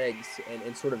hind legs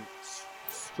and sort of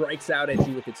strikes out at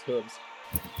you with its hooves.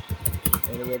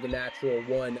 And it rolled a natural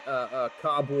 1.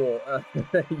 Kabul,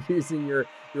 using your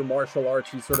martial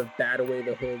arts, you sort of bat away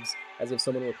the hooves as if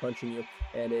someone were punching you,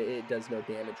 and it does no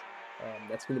damage.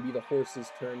 That's going to be the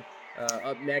horse's turn.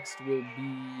 Up next will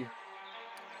be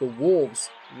the wolves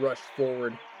rush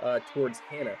forward towards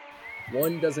Hannah.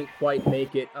 One doesn't quite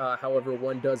make it, however,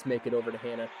 one does make it over to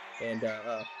Hannah and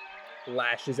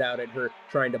lashes out at her,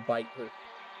 trying to bite her.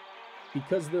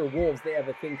 Because they're wolves, they have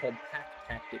a thing called pack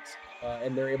tactics,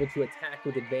 and they're able to attack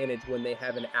with advantage when they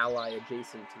have an ally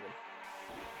adjacent to them.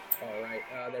 All right,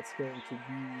 that's going to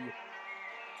be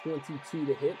 22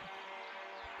 to hit.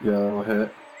 Yeah, I'll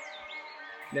hit.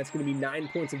 And that's going to be 9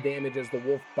 points of damage as the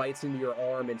wolf bites into your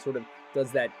arm and sort of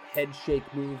does that head shake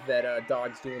move that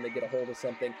dogs do when they get a hold of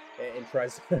something and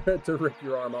tries to rip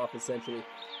your arm off, essentially.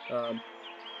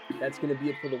 That's going to be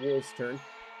it for the wolf's turn.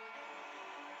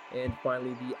 And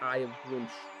finally, the Eye of Grinch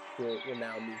will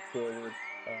now move forward.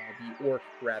 The orc,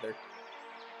 rather.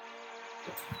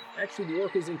 Actually, the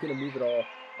orc isn't going to move at all.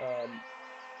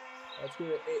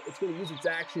 It's going to use its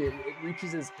action. It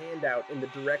reaches its hand out in the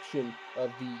direction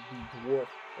of the dwarf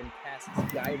and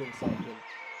casts guidance on him,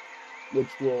 which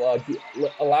will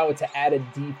allow it to add a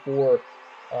d4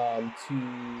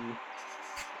 to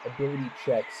ability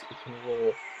checks. It can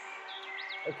roll.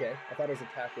 Okay, I thought it was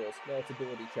attack rolls. No, it's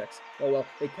ability checks. Oh well,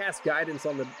 they cast guidance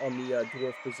on the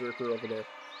dwarf berserker over there.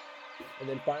 And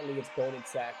then finally, its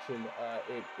bonus action,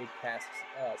 it casts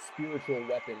spiritual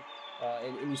weapon.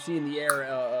 And you see in the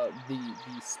air the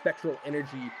spectral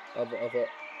energy of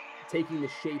taking the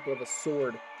shape of a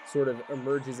sword sort of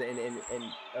emerges and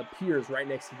appears right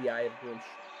next to the Eye of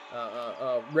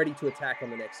Grinch, ready to attack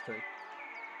on the next turn.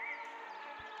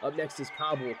 Up next is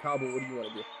Kabul. Kabul, what do you want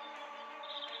to do?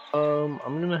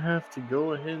 I'm gonna have to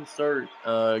go ahead and start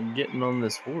getting on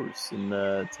this horse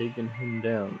and taking him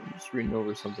down. I'm just reading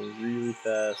over something really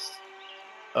fast.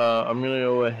 I'm gonna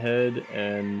go ahead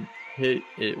and hit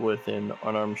it with an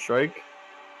unarmed strike.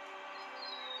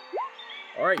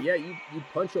 All right, yeah, you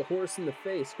punch a horse in the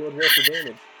face. Go ahead and roll for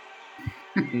damage.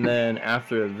 And then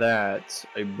after that,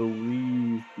 I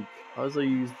believe because I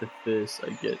use the fist,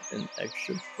 I get an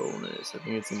extra bonus. I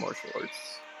think it's in martial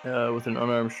arts. With an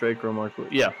unarmed strike or a mark.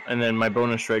 Yeah, and then my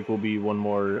bonus strike will be one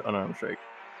more unarmed strike.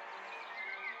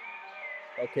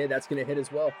 Okay, that's going to hit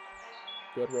as well.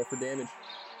 Go ahead and roll for damage.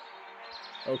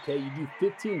 Okay, you do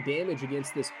 15 damage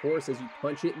against this horse as you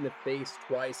punch it in the face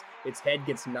twice. Its head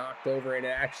gets knocked over, and it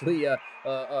actually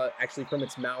from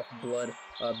its mouth, blood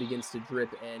begins to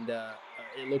drip, and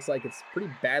it looks like it's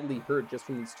pretty badly hurt just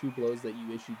from these 2 blows that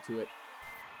you issued to it.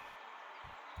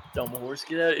 Dumb horse,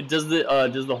 get out! Does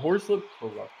the horse look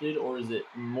corrupted, or is it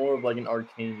more of like an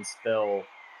arcane spell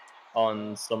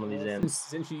on some of these animals?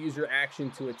 Since you use your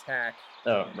action to attack,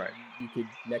 oh right, you could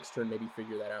next turn maybe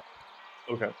figure that out.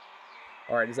 Okay.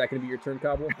 All right, is that going to be your turn,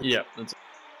 Kabul? Yeah, that's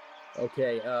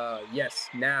okay. Yes.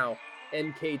 Now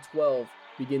MK12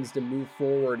 begins to move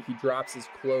forward. He drops his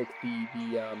cloak.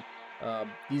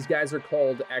 These guys are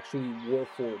called actually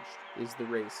Warforged is the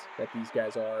race that these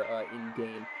guys are in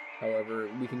game. However,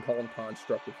 we can call him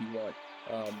Construct if you want.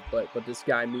 But this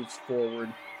guy moves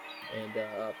forward and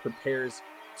prepares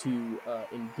to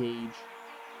engage.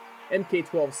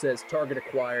 MK12 says target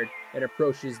acquired and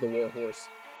approaches the warhorse.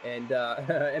 And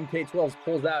MK12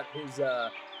 pulls out his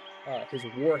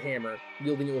warhammer,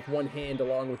 wielding it with one hand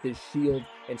along with his shield,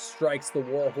 and strikes the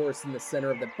warhorse in the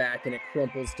center of the back, and it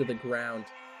crumples to the ground,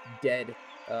 dead.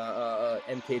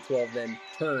 MK12 then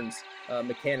turns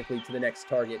mechanically to the next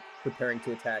target, preparing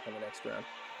to attack on the next round.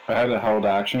 I had a held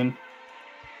action.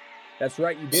 That's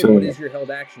right, you did. So, what is your held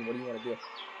action? What do you want to do?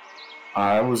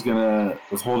 I was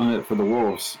holding it for the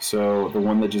wolves. So the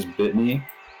one that just bit me,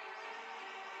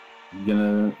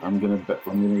 I'm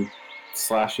gonna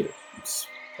slash it.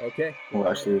 Okay. Well,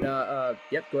 actually,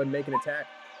 yep. Go ahead and make an attack.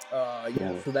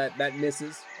 Yeah. So that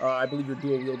misses. I believe you're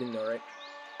dual wielding though, right?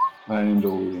 I am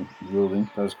dual wielding.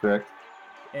 That is correct.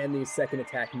 And the second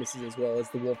attack misses as well as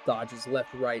the wolf dodges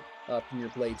left, right from your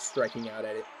blade, striking out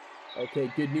at it.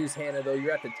 Okay, good news, Hannah, though.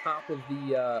 You're at the top of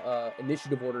the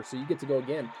initiative order, so you get to go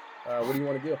again. What do you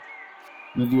want to do?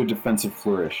 I'm going to do a defensive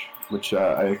flourish, which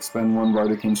I expend 1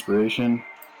 bardic inspiration,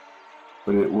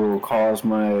 but it will cause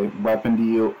my weapon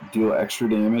to deal extra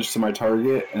damage to my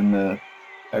target, and the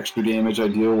extra damage I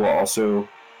deal will also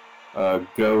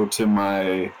go to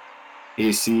my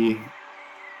AC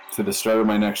to the start of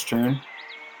my next turn.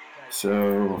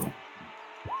 So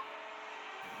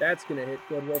that's going to hit.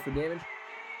 Go ahead and roll for damage.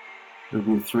 It'll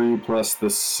be 3 plus the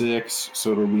 6,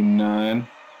 so it'll be 9.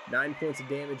 9 points of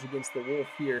damage against the wolf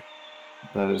here.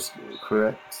 That is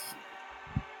correct.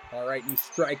 All right, you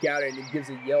strike out and it gives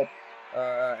a yelp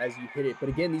as you hit it. But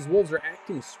again, these wolves are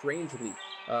acting strangely,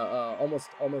 almost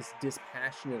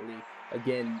dispassionately.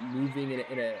 Again, moving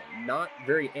in a not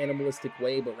very animalistic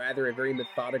way, but rather a very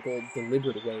methodical,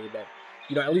 deliberate way that,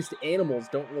 at least animals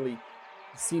don't really.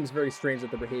 It seems very strange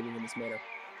that they're behaving in this manner.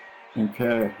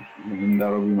 Okay, and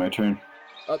that'll be my turn.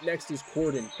 Up next is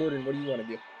Corden. Corden, what do you want to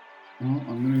do? Well,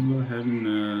 I'm going to go ahead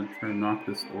and try to knock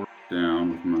this orc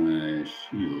down with my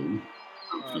shield.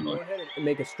 Go ahead and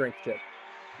make a strength check.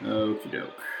 Okie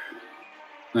doke.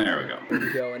 There we go. There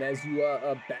you go. And as you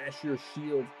bash your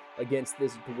shield against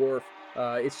this dwarf,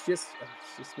 it's just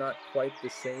not quite the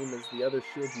same as the other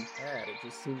shield you had. It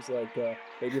just seems like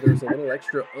maybe there's a little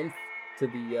extra oomph to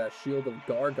the shield of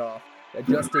Gargoth.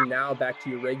 Adjusting now back to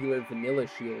your regular vanilla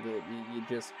shield,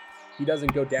 he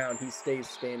doesn't go down. He stays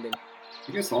standing.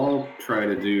 I guess I'll try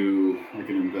to do like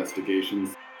an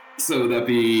investigation. So that'd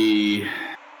be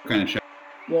kind of check.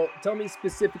 Well, tell me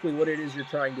specifically what it is you're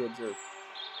trying to observe.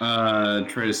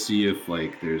 Try to see if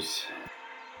there's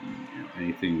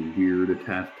anything weird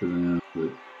attached to them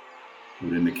that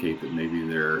would indicate that maybe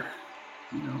they're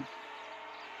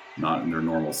not in their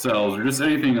normal selves, or just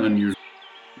anything unusual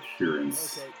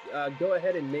appearance. Okay, go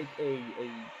ahead and make a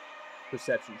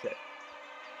perception check.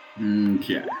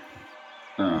 Okay.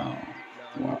 Oh.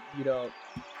 No, wow.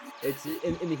 It's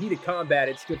in the heat of combat.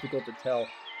 It's difficult to tell.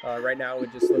 Right now,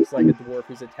 it just looks like a dwarf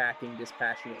who's attacking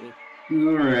dispassionately.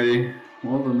 Alrighty.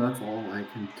 Well, then that's all I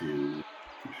can do.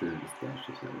 I should have just dashed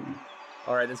this in.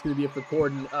 All right, that's going to be it for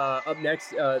Corden. Up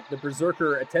next, the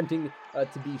Berserker attempting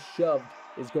to be shoved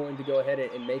is going to go ahead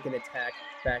and make an attack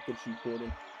back at you,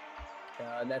 Corden.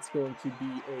 And that's going to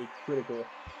be a critical.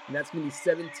 And that's going to be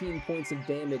 17 points of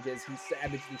damage as he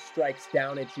savagely strikes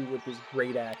down at you with his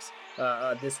great axe.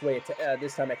 This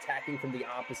time attacking from the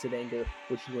opposite angle,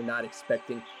 which you were not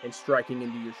expecting, and striking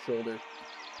into your shoulder.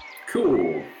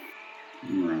 Cool.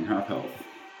 I'm around half health.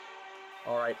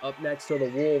 All right, up next are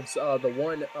the wolves. The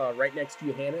one right next to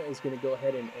you, Hannah, is going to go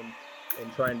ahead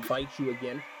and try and bite you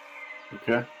again.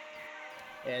 Okay.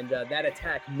 And that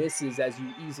attack misses as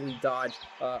you easily dodge.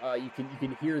 You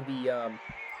can hear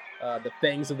the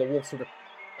fangs of the wolf sort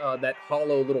of that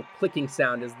hollow little clicking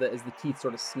sound as the teeth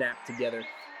sort of snap together.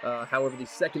 However, the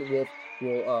second wolf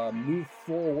will move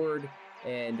forward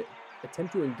and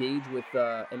attempt to engage with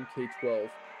MK12,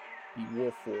 the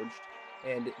Warforged.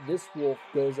 And this wolf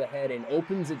goes ahead and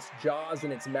opens its jaws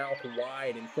and its mouth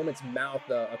wide, and from its mouth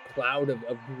a cloud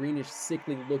of greenish,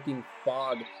 sickly-looking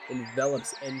fog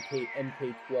envelops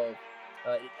MK12.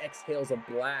 It exhales a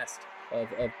blast of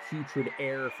putrid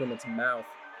air from its mouth.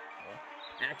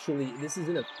 Actually, this is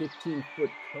in a 15-foot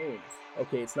cone.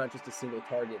 Okay, it's not just a single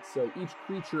target. So each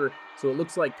creature, so it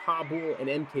looks like Kabul and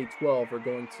MK12 are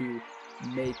going to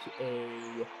make a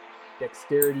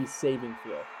dexterity saving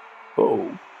throw.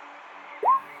 Oh.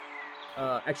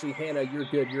 Actually, Hannah, you're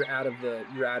good. You're out of the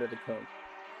cone.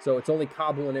 So it's only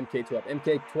Kabul and MK12.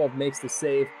 MK12 makes the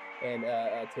save and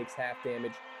takes half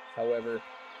damage. However,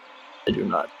 I do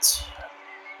not.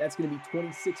 That's going to be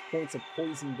 26 points of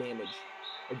poison damage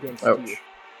against Ouch. you.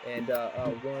 And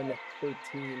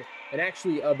 113. And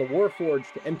actually, the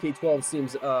Warforged MK12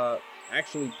 seems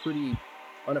actually pretty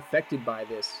unaffected by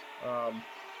this,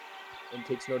 and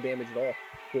takes no damage at all.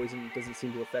 Poison doesn't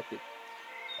seem to affect it.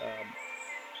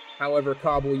 However,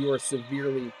 Kabul, you are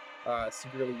severely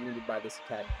wounded by this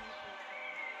attack.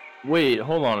 Wait,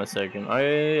 hold on a second. I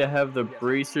have the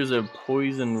bracers of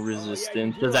poison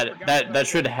resistance. Yeah, Does that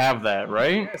should have that,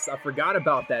 right? Yes, I forgot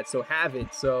about that. So have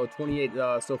it. So 28.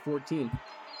 So 14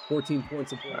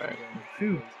 points of poison Alright.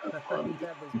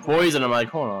 damage. Poison. I'm like,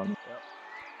 hold on. Yep.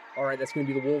 All right, that's going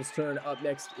to be the wolves' turn. Up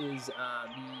next is the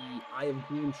Eye of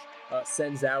Grunch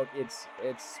sends out its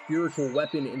spiritual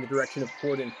weapon in the direction of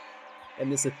Corden. And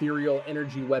this ethereal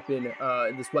energy weapon,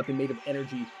 this weapon made of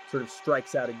energy, sort of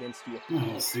strikes out against you.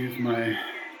 I'll see if my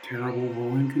terrible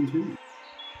rolling continues.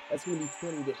 That's going to be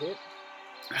 20 to hit.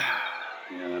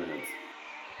 Yeah, that hits.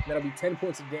 That'll be 10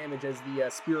 points of damage as the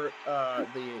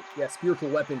spiritual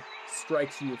weapon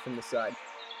strikes you from the side.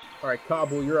 All right,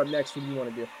 Kabul, you're up next. What do you want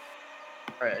to do?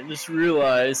 Alright, I just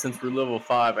realized since we're level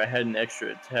 5, I had an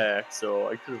extra attack, so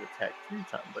I could have attacked 3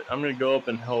 times. But I'm going to go up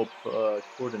and help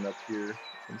Corden up here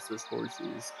since this horse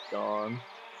is gone.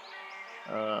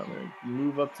 I'm going to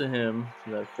move up to him,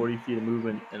 so that 40 feet of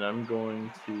movement, and I'm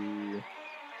going to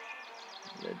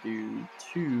do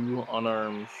 2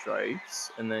 unarmed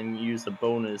strikes, and then use the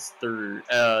bonus third.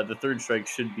 The third strike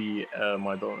should be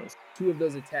my bonus. 2 of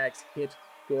those attacks hit.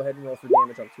 Go ahead and roll for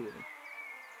damage on 2 of them.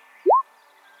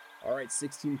 All right,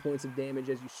 16 points of damage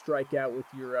as you strike out with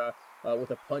your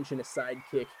with a punch and a side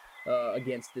kick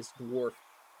against this dwarf,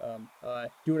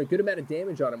 doing a good amount of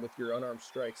damage on him with your unarmed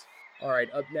strikes. All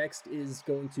right, up next is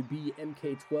going to be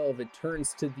MK12. It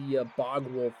turns to the bog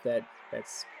wolf that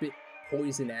spit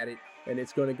poison at it, and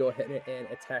it's going to go ahead and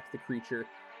attack the creature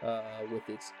with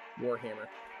its warhammer.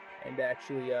 And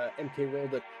actually, MK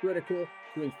rolled a critical,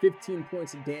 doing 15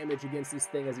 points of damage against this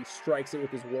thing as he strikes it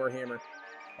with his warhammer.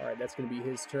 All right, that's going to be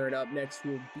his turn. Up next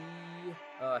will be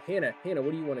Hannah. Hannah,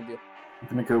 what do you want to do? I'm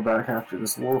gonna go back after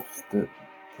this wolf that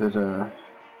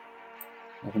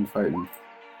I've been fighting.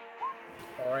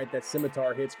 All right, that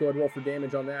scimitar hits. Go ahead and roll for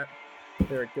damage on that.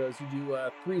 There it goes. You do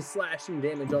 3 slashing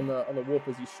damage on the wolf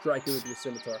as you strike it with your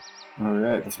scimitar. All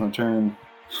right, that's my turn.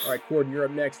 All right, Corden, you're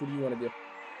up next. What do you want to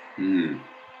do?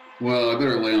 Well, I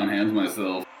better lay on hands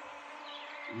myself.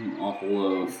 I'm awful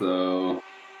low, so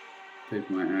take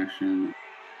my action.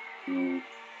 So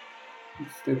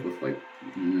stick with like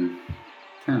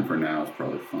 10 for now is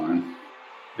probably fine.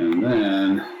 And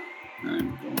then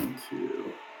I'm going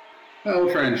to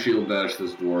I'll try and shield bash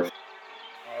this dwarf.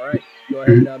 All right, go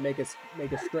ahead and make a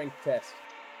strength test.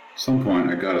 At some point,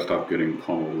 I gotta stop getting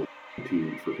pummeled with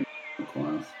team freaking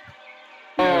class.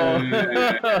 Oh,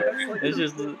 it's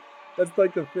just That's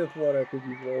like the 5th one I think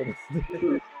you've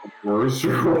rolled. Worst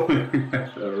rolling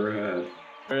I've ever had.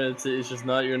 it's just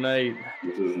not your night.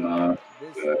 This is not.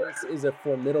 This is a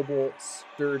formidable,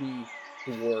 sturdy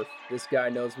dwarf. This guy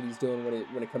knows what he's doing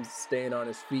when it comes to staying on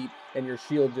his feet, and your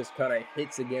shield just kind of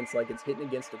hits against, like it's hitting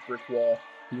against a brick wall.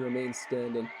 He remains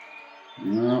standing.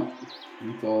 No,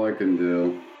 that's all I can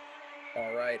do.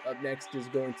 All right, up next is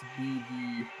going to be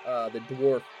the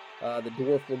dwarf. The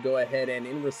dwarf will go ahead and,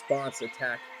 in response,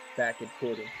 attack back at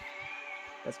Corden.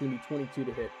 That's going to be 22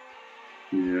 to hit.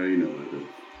 Yeah, you know what it is.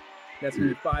 That's going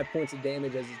to be 5 points of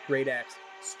damage as his great axe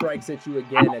strikes at you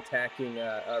again, attacking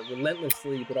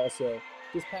relentlessly, but also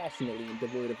dispassionately and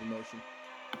devoid of emotion.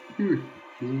 5,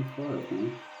 huh?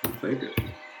 I'll take it.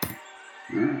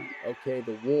 Alright. Okay,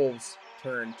 the wolves'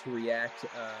 turn to react.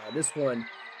 This one,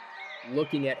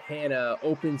 looking at Hannah,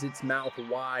 opens its mouth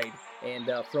wide,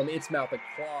 and from its mouth,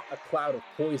 a cloud of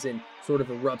poison sort of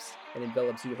erupts and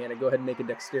envelops you, Hannah. Go ahead and make a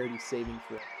dexterity saving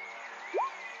throw.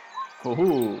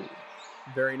 Ooh.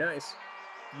 Very nice.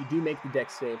 You do make the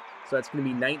dex save, so that's going to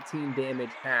be 19 damage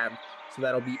halved, so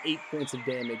that'll be 8 points of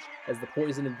damage as the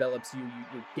poison envelops you.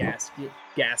 You're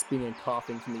gasping and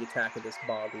coughing from the attack of this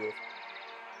bog wolf.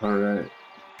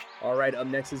 All right, up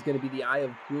next is going to be the Eye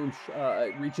of Groom.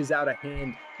 Reaches out a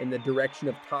hand in the direction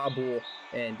of Kabul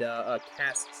and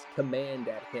casts command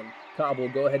at him. Kabul,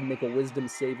 go ahead and make a wisdom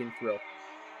saving throw.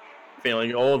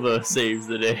 Failing all the saves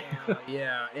today.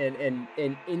 Yeah, and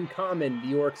in common,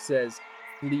 the orc says,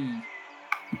 flee.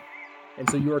 And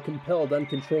so you are compelled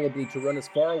uncontrollably to run as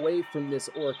far away from this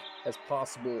orc as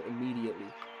possible immediately.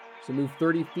 So move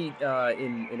 30 feet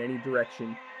in any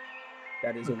direction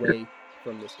that is away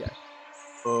from this guy.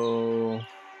 Oh.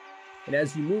 And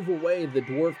as you move away, the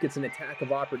dwarf gets an attack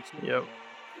of opportunity. Yep.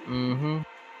 Mm-hmm.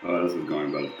 Oh, this is going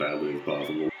about as badly as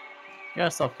possible. You gotta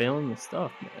stop failing the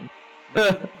stuff, man.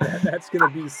 That's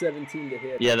going to be 17 to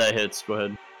hit. Yeah, that hits. Go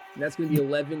ahead. And that's going to be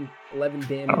 11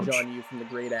 damage Ouch. on you from the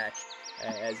great axe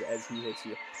as he hits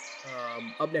you.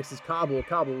 Up next is Kabul.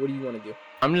 Kabul, what do you want to do?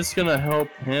 I'm just gonna help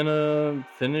Hannah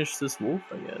finish this wolf,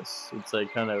 I guess. It's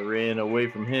like kind of ran away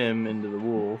from him into the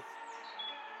wolf.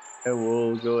 I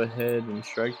will go ahead and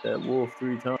strike that wolf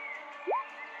 3 times.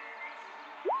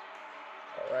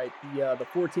 All right, the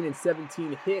 14 and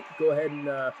 17 hit. Go ahead and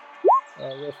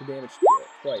roll for damage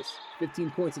twice.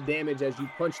 15 points of damage as you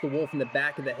punch the wolf in the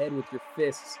back of the head with your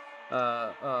fists,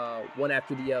 one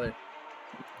after the other.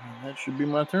 That should be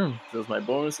my turn. That's my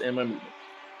bonus and my movement.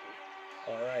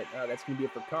 All right, that's going to be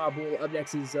it for Kabul. Up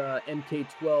next is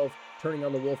MK12, turning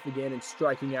on the wolf again and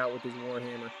striking out with his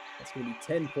warhammer. That's going to be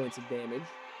 10 points of damage.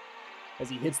 As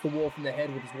he hits the wolf in the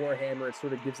head with his warhammer, it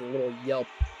sort of gives a little yelp,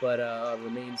 but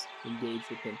remains engaged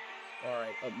with him. All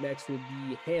right, up next will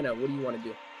be Hannah. What do you want to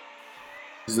do?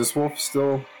 Is this wolf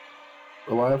still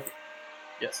alive?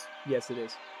 Yes. Yes, it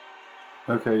is.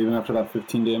 Okay, even after that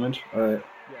 15 damage? Alright.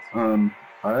 Yes.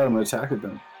 Alright, I'm gonna attack it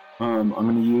then. I'm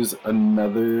gonna use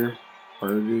another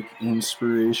Bardic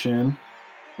Inspiration,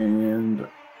 and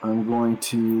I'm going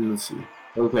to, let's see.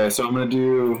 Okay, so I'm gonna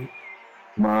do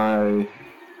my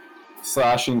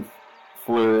slashing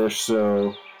flourish,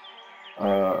 so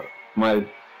my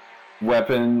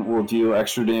weapon will deal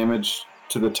extra damage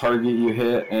to the target you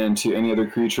hit and to any other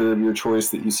creature of your choice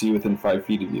that you see within 5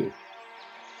 feet of you.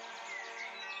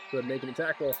 Go ahead and make an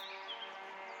attack roll.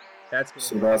 That's going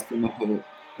So that's gonna hit,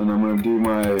 and I'm gonna do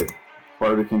my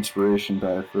Bardic Inspiration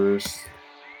die first.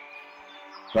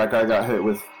 That guy got hit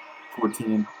with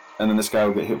 14, and then this guy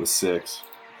will get hit with 6.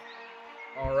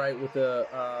 All right, with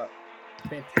a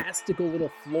fantastical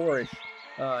little flourish,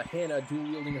 Hannah,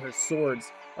 dual-wielding her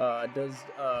swords, does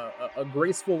a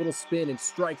graceful little spin and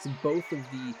strikes both of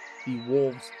the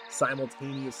wolves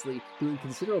simultaneously, doing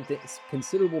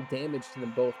considerable damage to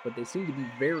them both, but they seem to be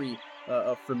very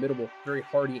formidable, very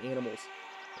hardy animals.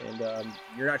 And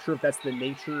you're not sure if that's the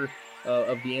nature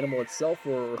of the animal itself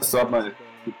or...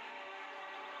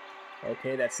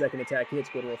 Okay, that second attack hits.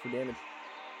 Go to roll for damage.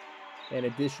 An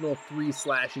additional 3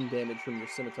 slashing damage from your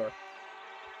scimitar.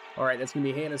 All right, that's going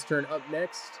to be Hannah's turn. Up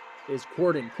next is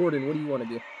Corden. Corden, what do you want to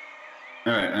do?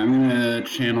 All right, I'm going to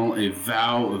channel a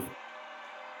vow of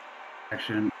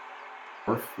action,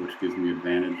 which gives me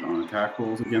advantage on attack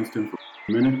rolls against him for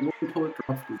a minute or until it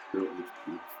drops to 0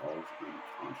 HP, falls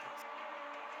unconscious.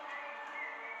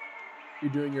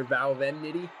 You're doing your vow of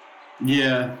enmity?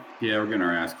 Yeah, we're getting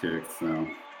our ass kicked, so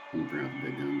I'm going to bring out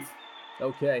the big guns.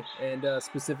 Okay, and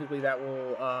specifically that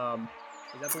will,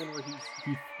 is that the one where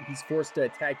he's forced to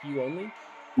attack you only?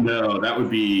 No, that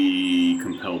would be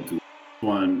compelled to.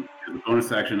 One, as a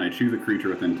bonus action, I choose a creature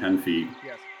within 10 feet.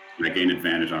 Yes. And I gain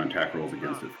advantage on attack rolls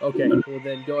against it. Okay, well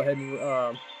then go ahead and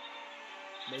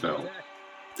make your attack.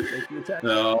 Make your attack.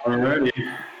 Alrighty.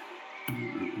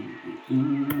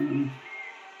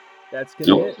 That's going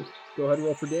to hit. Go ahead and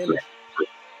roll for damage.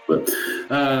 But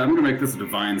I'm going to make this a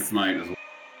Divine Smite as well.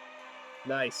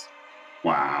 Nice.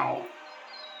 Wow.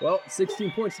 Well,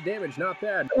 16 points of damage, not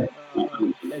bad.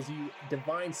 As you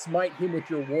Divine Smite him with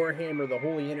your Warhammer, the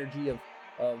holy energy of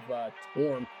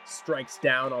Torm strikes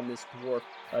down on this dwarf,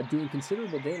 doing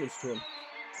considerable damage to him.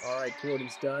 All right,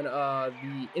 Corden's done.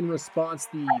 In response,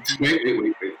 the...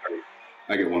 Wait.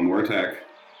 I get one more attack.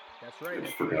 That's right.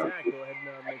 That's your attack. Go ahead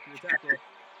and make your attack roll.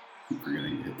 I'm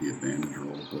forgetting to hit the advantage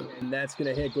roll, but... And that's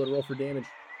going to hit. Go to roll for damage.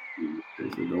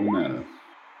 It don't matter.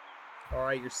 All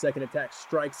right, your second attack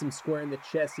strikes him square in the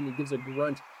chest, and he gives a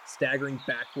grunt, staggering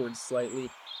backwards slightly,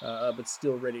 but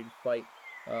still ready to fight.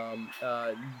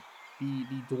 The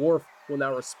dwarf will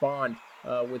now respond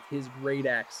with his great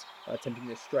axe, attempting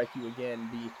to strike you again.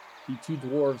 The two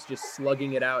dwarves just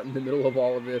slugging it out in the middle of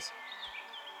all of this.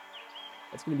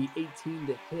 That's going to be 18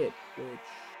 to hit,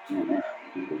 which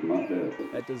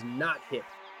that does not hit.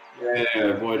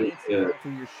 Yeah, boy,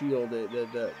 through your shield,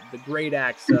 the great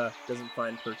axe doesn't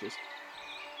find purchase.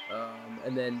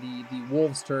 And then the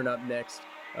wolves turn up next.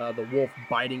 The wolf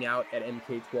biting out at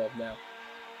MK12 now.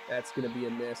 That's going to be a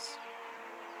miss.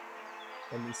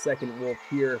 And the second wolf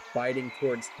here biting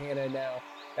towards Hannah now.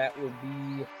 That will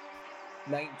be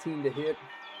 19 to hit.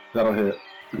 That'll hit.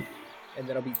 And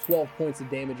that'll be 12 points of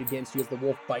damage against you as the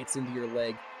wolf bites into your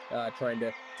leg, trying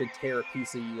to tear a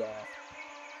piece of you off.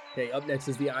 Okay, up next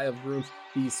is the Eye of Grooms.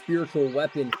 The spiritual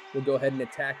weapon will go ahead and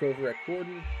attack over at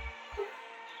Corden.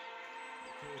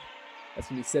 That's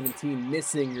going to be 17,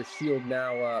 missing your shield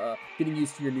now, getting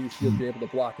used to your new shield, being able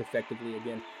to block effectively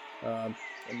again.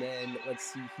 And then,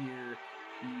 let's see here,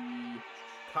 the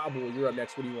Kabul, you're up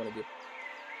next. What do you want to do?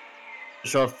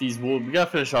 Finish off these wolves. We got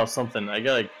to finish off something. I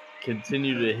got to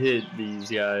continue to hit these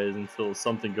guys until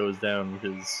something goes down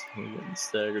because we're getting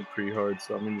staggered pretty hard.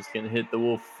 So I'm just going to hit the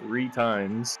wolf 3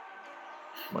 times.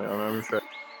 My unarmed strike.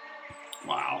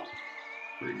 Wow.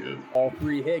 Pretty good. All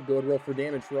 3 hit. Go and roll for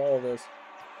damage for all of those.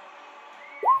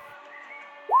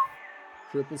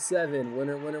 777.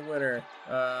 Winner.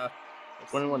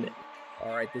 21 hit.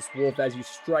 All right, this wolf, as you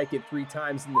strike it 3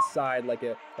 times in the side like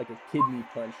a kidney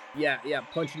punch. Yeah,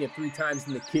 punching it 3 times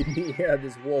in the kidney. Yeah,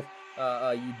 this wolf,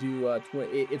 you do,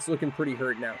 it's looking pretty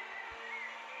hurt now.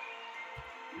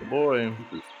 Good boy.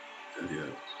 Yeah.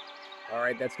 All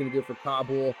right, that's going to do it for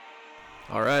Kabul.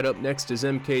 All right, up next is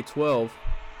MK12.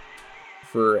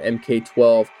 For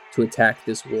MK12 to attack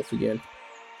this wolf again.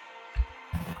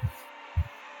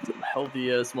 Some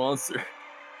healthy ass monster.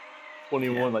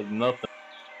 21, like nothing.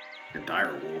 A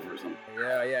dire wolf or something.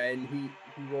 Yeah, and he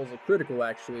rolls a critical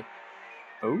actually.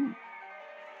 Oh.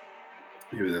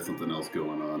 Maybe there's something else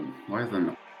going on. Why is that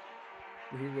not?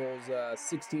 He rolls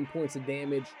 16 points of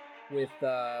damage with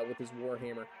his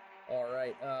warhammer. All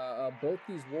right, both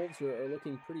these wolves are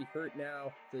looking pretty hurt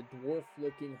now. The dwarf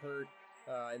looking hurt,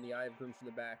 and the Eye of Grooms from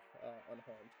the back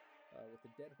unharmed, with the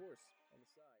dead horse on the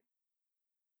side.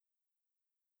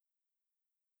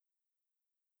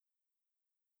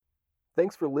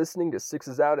 Thanks for listening to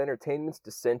Sixes Out Entertainment's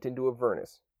Descent into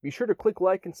Avernus. Be sure to click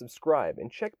like and subscribe,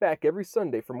 and check back every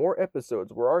Sunday for more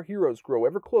episodes where our heroes grow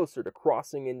ever closer to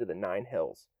crossing into the 9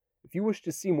 hells. If you wish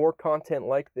to see more content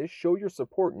like this, show your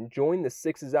support and join the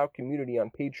Sixes Out community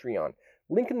on Patreon,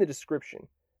 link in the description.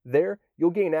 There,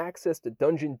 you'll gain access to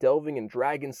dungeon delving and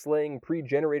dragon slaying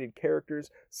pre-generated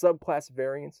characters, subclass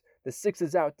variants, the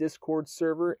Sixes Out Discord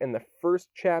server, and the first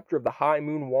chapter of the High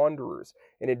Moon Wanderers,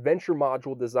 an adventure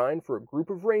module designed for a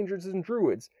group of rangers and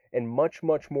druids, and much,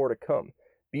 much more to come.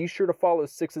 Be sure to follow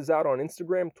Sixes Out on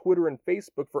Instagram, Twitter, and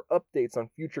Facebook for updates on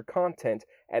future content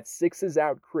at Sixes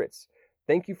Out Crits.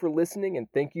 Thank you for listening and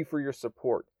thank you for your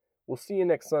support. We'll see you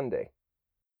next Sunday.